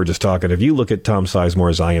 Chris and I were just talking. If you look at Tom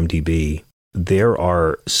Sizemore's IMDb, there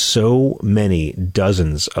are so many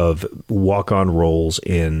dozens of walk-on roles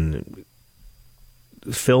in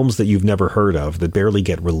films that you've never heard of that barely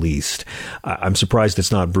get released. I'm surprised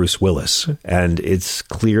it's not Bruce Willis, and it's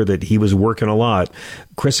clear that he was working a lot.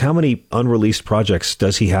 Chris, how many unreleased projects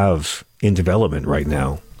does he have in development right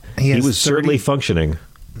now? He was certainly functioning.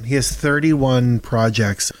 He has 31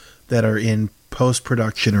 projects that are in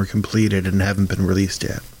post-production or completed and haven't been released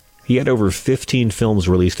yet. He had over 15 films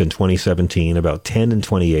released in 2017, about 10 in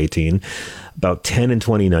 2018, about 10 in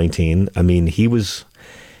 2019. I mean, he was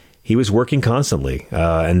working constantly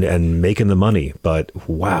and making the money, but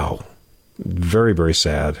wow, very, very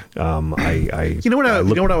sad. You know what I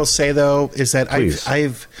will say though is that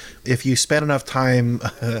I've if you spend enough time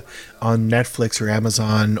on Netflix or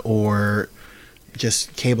Amazon or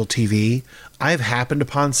just cable TV, I've happened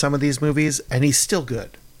upon some of these movies, and he's still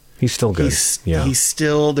good. He's still good. He's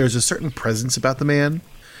still, there's a certain presence about the man.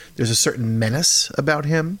 There's a certain menace about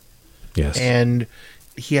him. Yes. And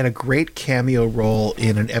he had a great cameo role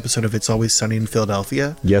in an episode of It's Always Sunny in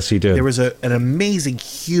Philadelphia. Yes, he did. There was an amazing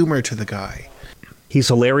humor to the guy. He's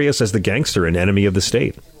hilarious as the gangster in Enemy of the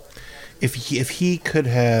State. If he could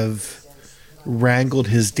have wrangled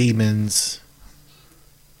his demons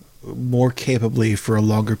more capably for a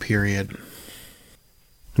longer period,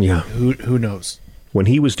 yeah, who knows? When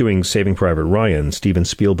he was doing Saving Private Ryan, Steven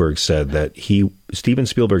Spielberg said that he would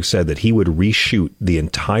reshoot the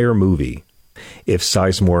entire movie if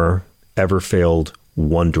Sizemore ever failed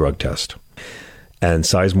one drug test. And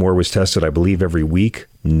Sizemore was tested, I believe, every week,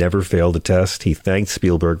 never failed a test. He thanked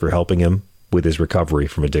Spielberg for helping him with his recovery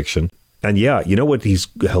from addiction. And yeah, you know what he's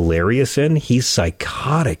hilarious in? He's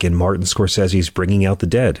psychotic in Martin Scorsese's Bringing Out the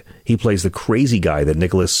Dead. He plays the crazy guy that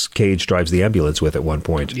Nicolas Cage drives the ambulance with at one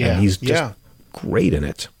point. Yeah, and he's just great in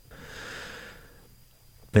it.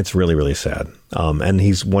 It's really, really sad. And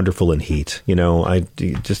he's wonderful in Heat. You know, I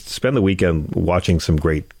just spend the weekend watching some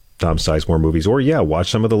great Tom Sizemore movies, or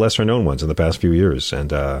watch some of the lesser known ones in the past few years.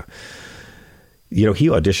 And You know, he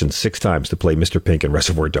auditioned 6 times to play Mr. Pink in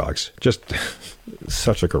Reservoir Dogs. Just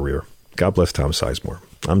such a career. God bless Tom Sizemore.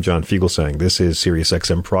 I'm John Fugelsang. This is Sirius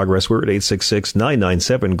XM Progress. We're at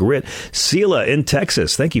 866-997-GRIT. Sela in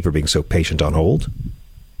Texas. Thank you for being so patient on hold.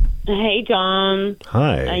 Hey, John.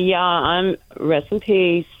 Hi. Yeah, I'm rest in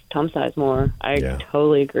peace, Tom Sizemore. I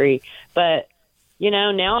totally agree. But,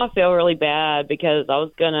 now I feel really bad because I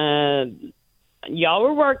was going to... Y'all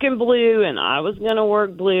were working blue, and I was going to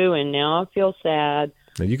work blue, and now I feel sad.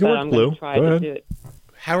 Now you can work blue. Try Go to ahead. do it.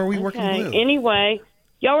 How are we working blue? Anyway,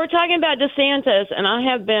 y'all were talking about DeSantis, and I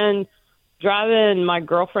have been driving my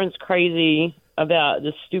girlfriends crazy about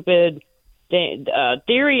the stupid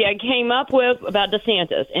theory I came up with about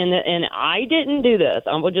DeSantis, and I didn't do this.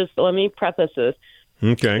 I will just let me preface this.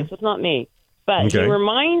 Okay. This was not me, but Okay. he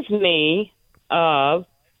reminds me of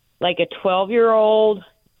like a 12-year-old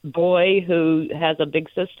boy who has a big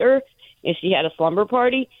sister, and she had a slumber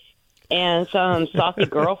party, and some saucy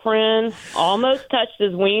girlfriend almost touched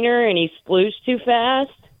his wiener, and he splooshed too fast.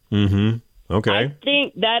 Mm-hmm. Okay. I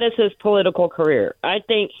think that is his political career. I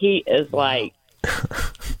think he is like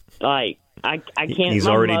I can't. He's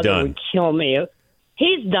my already mother done. Would kill me.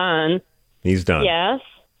 He's done. He's done. Yes,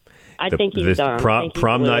 I think he's done. I think he's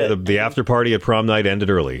Prom night, lit. the after party at prom night ended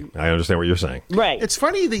early. I understand what you're saying. Right. It's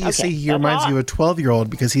funny that you Okay, say he that's reminds all. you of a 12-year-old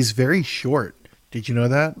because he's very short. Did you know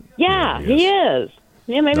that? Yeah, he is.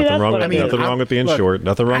 Yeah, maybe that's what I mean. Nothing wrong with being short.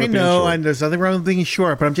 Nothing wrong I with being know, short. and there's nothing wrong with being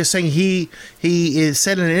short, but I'm just saying he is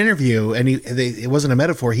said in an interview, and it wasn't a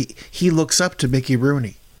metaphor. He looks up to Mickey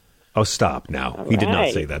Rooney. Oh, stop now. He did not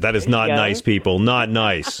right. say that. That is There you not go. nice, people. Not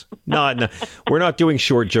nice. We're not doing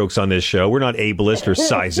short jokes on this show. We're not ableist or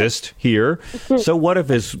sizist here. So what if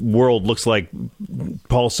his world looks like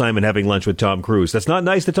Paul Simon having lunch with Tom Cruise? That's not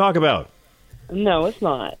nice to talk about. No, it's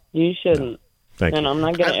not. You shouldn't. Thank and you. I'm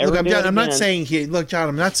not going to ever Look, do it I'm not again. saying he. Look, John,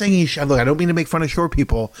 I'm not saying he. Look, I don't mean to make fun of short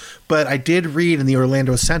people, but I did read in the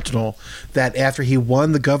Orlando Sentinel that after he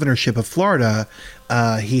won the governorship of Florida,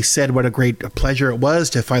 he said what a great pleasure it was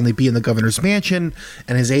to finally be in the governor's mansion,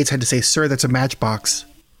 and his aides had to say, "Sir, that's a matchbox."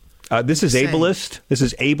 This is ableist. This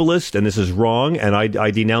is ableist, and this is wrong. And I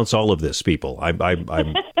denounce all of this, people. I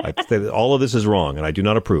say that all of this is wrong, and I do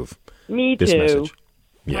not approve. Me this too. message.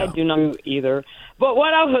 Yeah. I do not either. But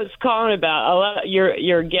what I was calling about, I love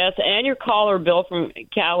your guest and your caller, Bill from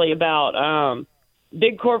Cali, about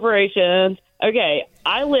big corporations. Okay,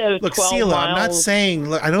 I live Look, 12 Sela, miles. I'm not saying.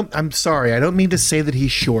 Look, I'm sorry. I don't mean to say that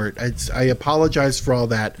he's short. I apologize for all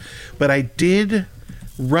that, but I did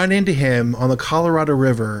run into him on the Colorado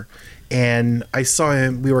River, and I saw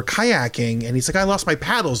him. We were kayaking, and he's like, "I lost my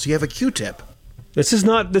paddles. Do you have a Q-tip?" This is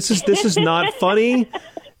not funny.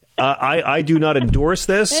 I do not endorse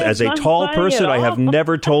this. It's As a not tall funny person, at I have all.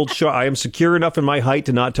 never told short. I am secure enough in my height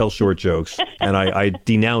to not tell short jokes, and I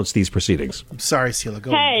denounce these proceedings. I'm sorry, Sela.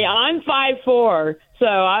 Go Hey, I'm 5'4",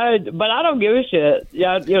 but I don't give a shit.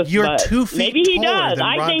 Yeah, You're but 2 feet Maybe he taller does. than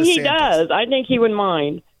I Ron think he DeSantis. does. I think he would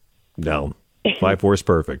mind. No, 5'4" is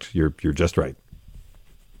perfect. You're just right.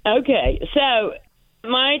 Okay, so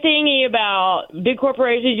my thingy about big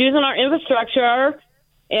corporations using our infrastructure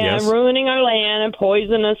and Yes. ruining our land and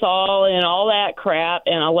poisoning us all and all that crap.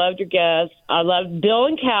 And I loved your guests. I loved Bill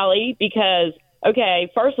and Callie because, okay,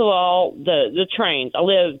 first of all, the trains. I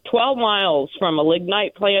live 12 miles from a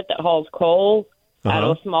lignite plant that hauls coal out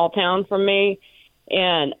of a small town from me.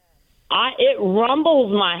 And it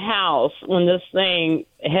rumbles my house when this thing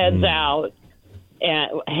heads out and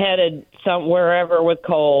headed wherever with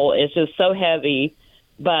coal. It's just so heavy.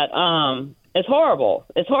 But it's horrible.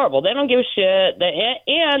 It's horrible. They don't give a shit.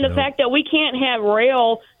 And the fact that we can't have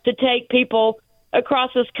rail to take people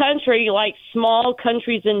across this country like small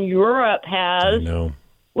countries in Europe has. No.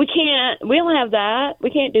 We can't. We don't have that. We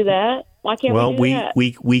can't do that. Why can't Well, we do that?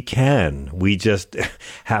 we can. We just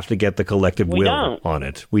have to get the collective We will don't. on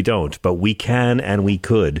it. We don't, but we can and we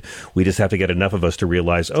could. We just have to get enough of us to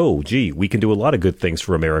realize, oh, gee, we can do a lot of good things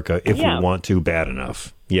for America if Yeah. we want to bad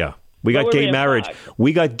enough. Yeah. We But got we're gay being marriage. fucked.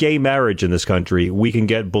 We got gay marriage in this country. We can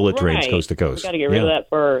get bullet trains Right. coast to coast. We got to get rid of Yeah. that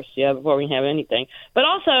first, before we can have anything. But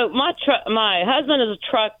also, my husband is a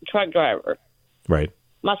truck driver. Right.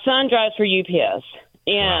 My son drives for UPS.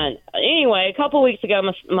 And anyway, a couple of weeks ago,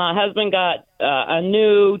 my husband got a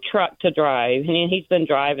new truck to drive, and he's been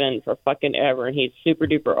driving for fucking ever, and he's super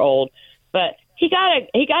duper old. But he got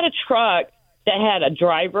a truck that had a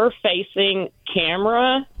driver facing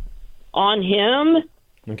camera on him,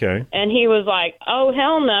 Okay. and he was like, "Oh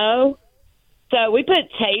hell no!" So we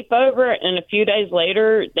put tape over it, and a few days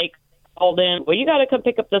later, they called in. Well, you got to come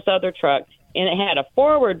pick up this other truck, and it had a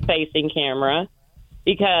forward facing camera.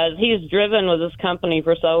 because he's driven with this company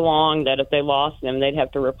for so long that if they lost him, they'd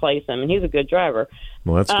have to replace him, and he's a good driver.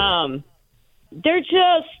 Well, that's good. They're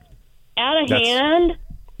just out of hand.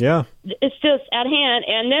 Yeah, it's just out of hand.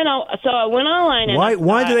 And then I went online. And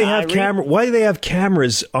why do they have Why do they have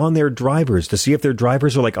cameras on their drivers to see if their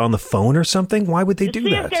drivers are like on the phone or something? Why would they do see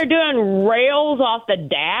that? If they're doing rails off the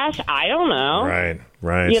dash, I don't know.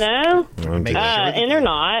 Right. You know, and they're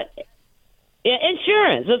not.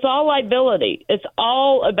 Insurance. It's all liability. It's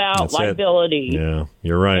all about liability. Yeah,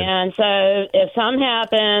 you're right. And so if something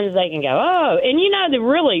happens, they can go, oh. And you know,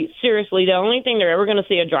 seriously, the only thing they're ever going to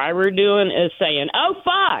see a driver doing is saying, oh,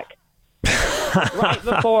 fuck. Right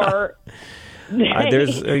before.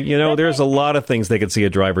 There's a lot of things they could see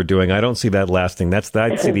a driver doing. I don't see that lasting. I'd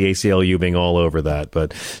see the ACLU being all over that.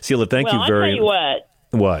 But, Sheila, thank you very much. I'll tell you what.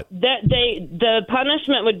 What? The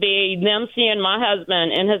punishment would be them seeing my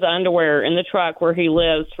husband in his underwear in the truck where he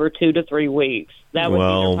lives for 2 to 3 weeks. That would be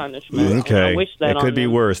your punishment. Okay. I wish that it could be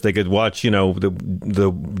worse. They could watch,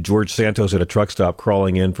 the George Santos at a truck stop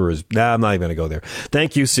crawling in for his... I'm not even going to go there.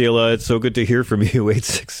 Thank you, Sheila. It's so good to hear from you.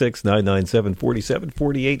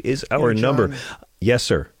 866-997-4748 is our number. Yes,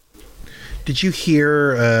 sir. Did you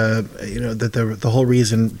hear, that the whole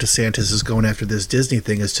reason DeSantis is going after this Disney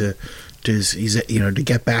thing is to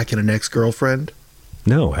get back at an ex-girlfriend?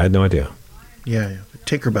 No, I had no idea. Yeah,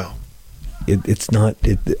 Tinkerbell. It's not.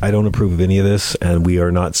 I don't approve of any of this, and we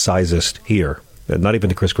are not sizist here. Not even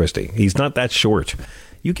to Chris Christie. He's not that short.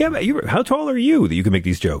 How tall are you that you can make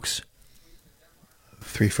these jokes?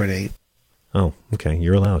 3'8". Oh, okay.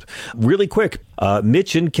 You're allowed. Really quick,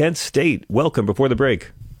 Mitch in Kent State. Welcome before the break.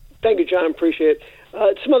 Thank you, John. Appreciate it.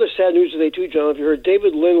 Some other sad news today, too, John. If you heard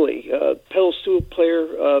David Lindley, pedal steel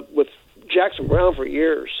player with Jackson Browne for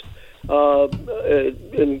years,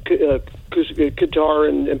 in guitar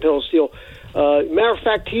and pedal steel. Matter of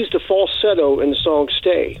fact, he's the falsetto in the song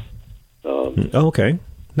 "Stay." Okay,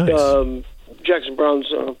 nice. Jackson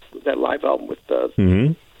Browne's that live album with the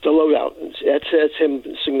Loadout. That's him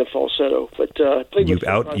singing the falsetto. But you've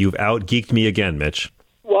out geeked me again, Mitch.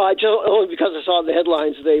 Well, only because I saw the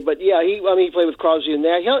headlines today. But yeah, he played with Crosby and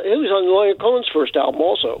Nash. He was on Leonard Cohen's first album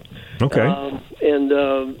also. Okay.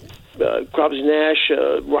 Crosby, Nash,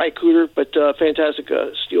 Ry Cooder, but fantastic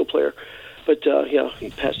steel player. But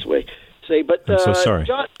he passed away today. But I'm so sorry.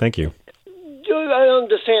 John, thank you. On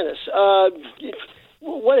DeSantis,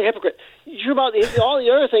 what a hypocrite! You hear about all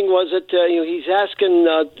the other thing was that he's asking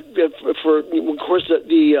for, of course,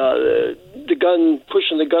 the gun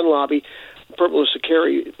pushing the gun lobby, purpose to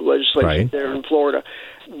carry legislation there in Florida,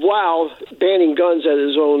 while banning guns at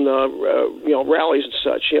his own rallies and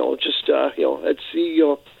such. It's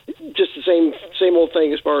just the same old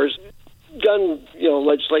thing as far as gun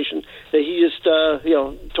legislation that he just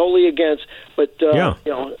totally against. But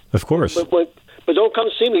of course. But don't come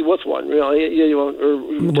see me with one. Well,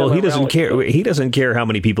 he doesn't care. He doesn't care how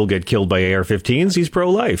many people get killed by AR-15s. He's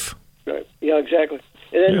pro-life. Right. Yeah, exactly.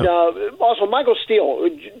 And then also Michael Steele.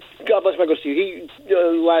 God bless Michael Steele. He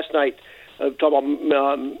last night talked about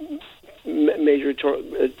Major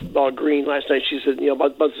Green last night. She said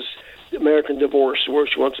about this American divorce, or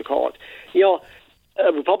she wants to call it.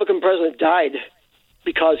 A Republican president died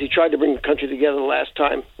because he tried to bring the country together the last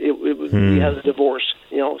time he had a divorce.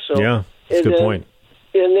 So yeah, that's a good point.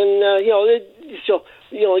 And then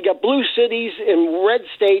you got blue cities and red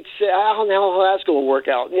states. I don't know how that's going to work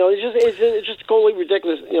out. It's just totally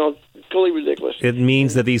ridiculous. Totally ridiculous. It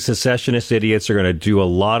means that these secessionist idiots are going to do a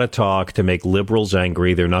lot of talk to make liberals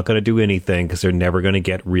angry. They're not going to do anything because they're never going to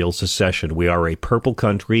get real secession. We are a purple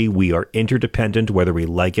country. We are interdependent, whether we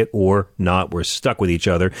like it or not. We're stuck with each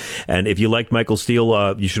other. And if you liked Michael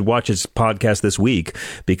Steele, you should watch his podcast this week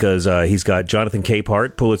because he's got Jonathan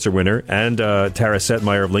Capehart, Pulitzer winner, and Tara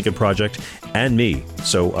Setmeyer of Lincoln Project, and me.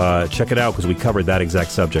 So check it out because we covered that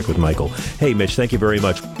exact subject with Michael. Hey, Mitch, thank you very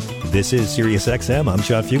much. This is SiriusXM. I'm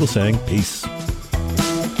John Fugelsang. Peace.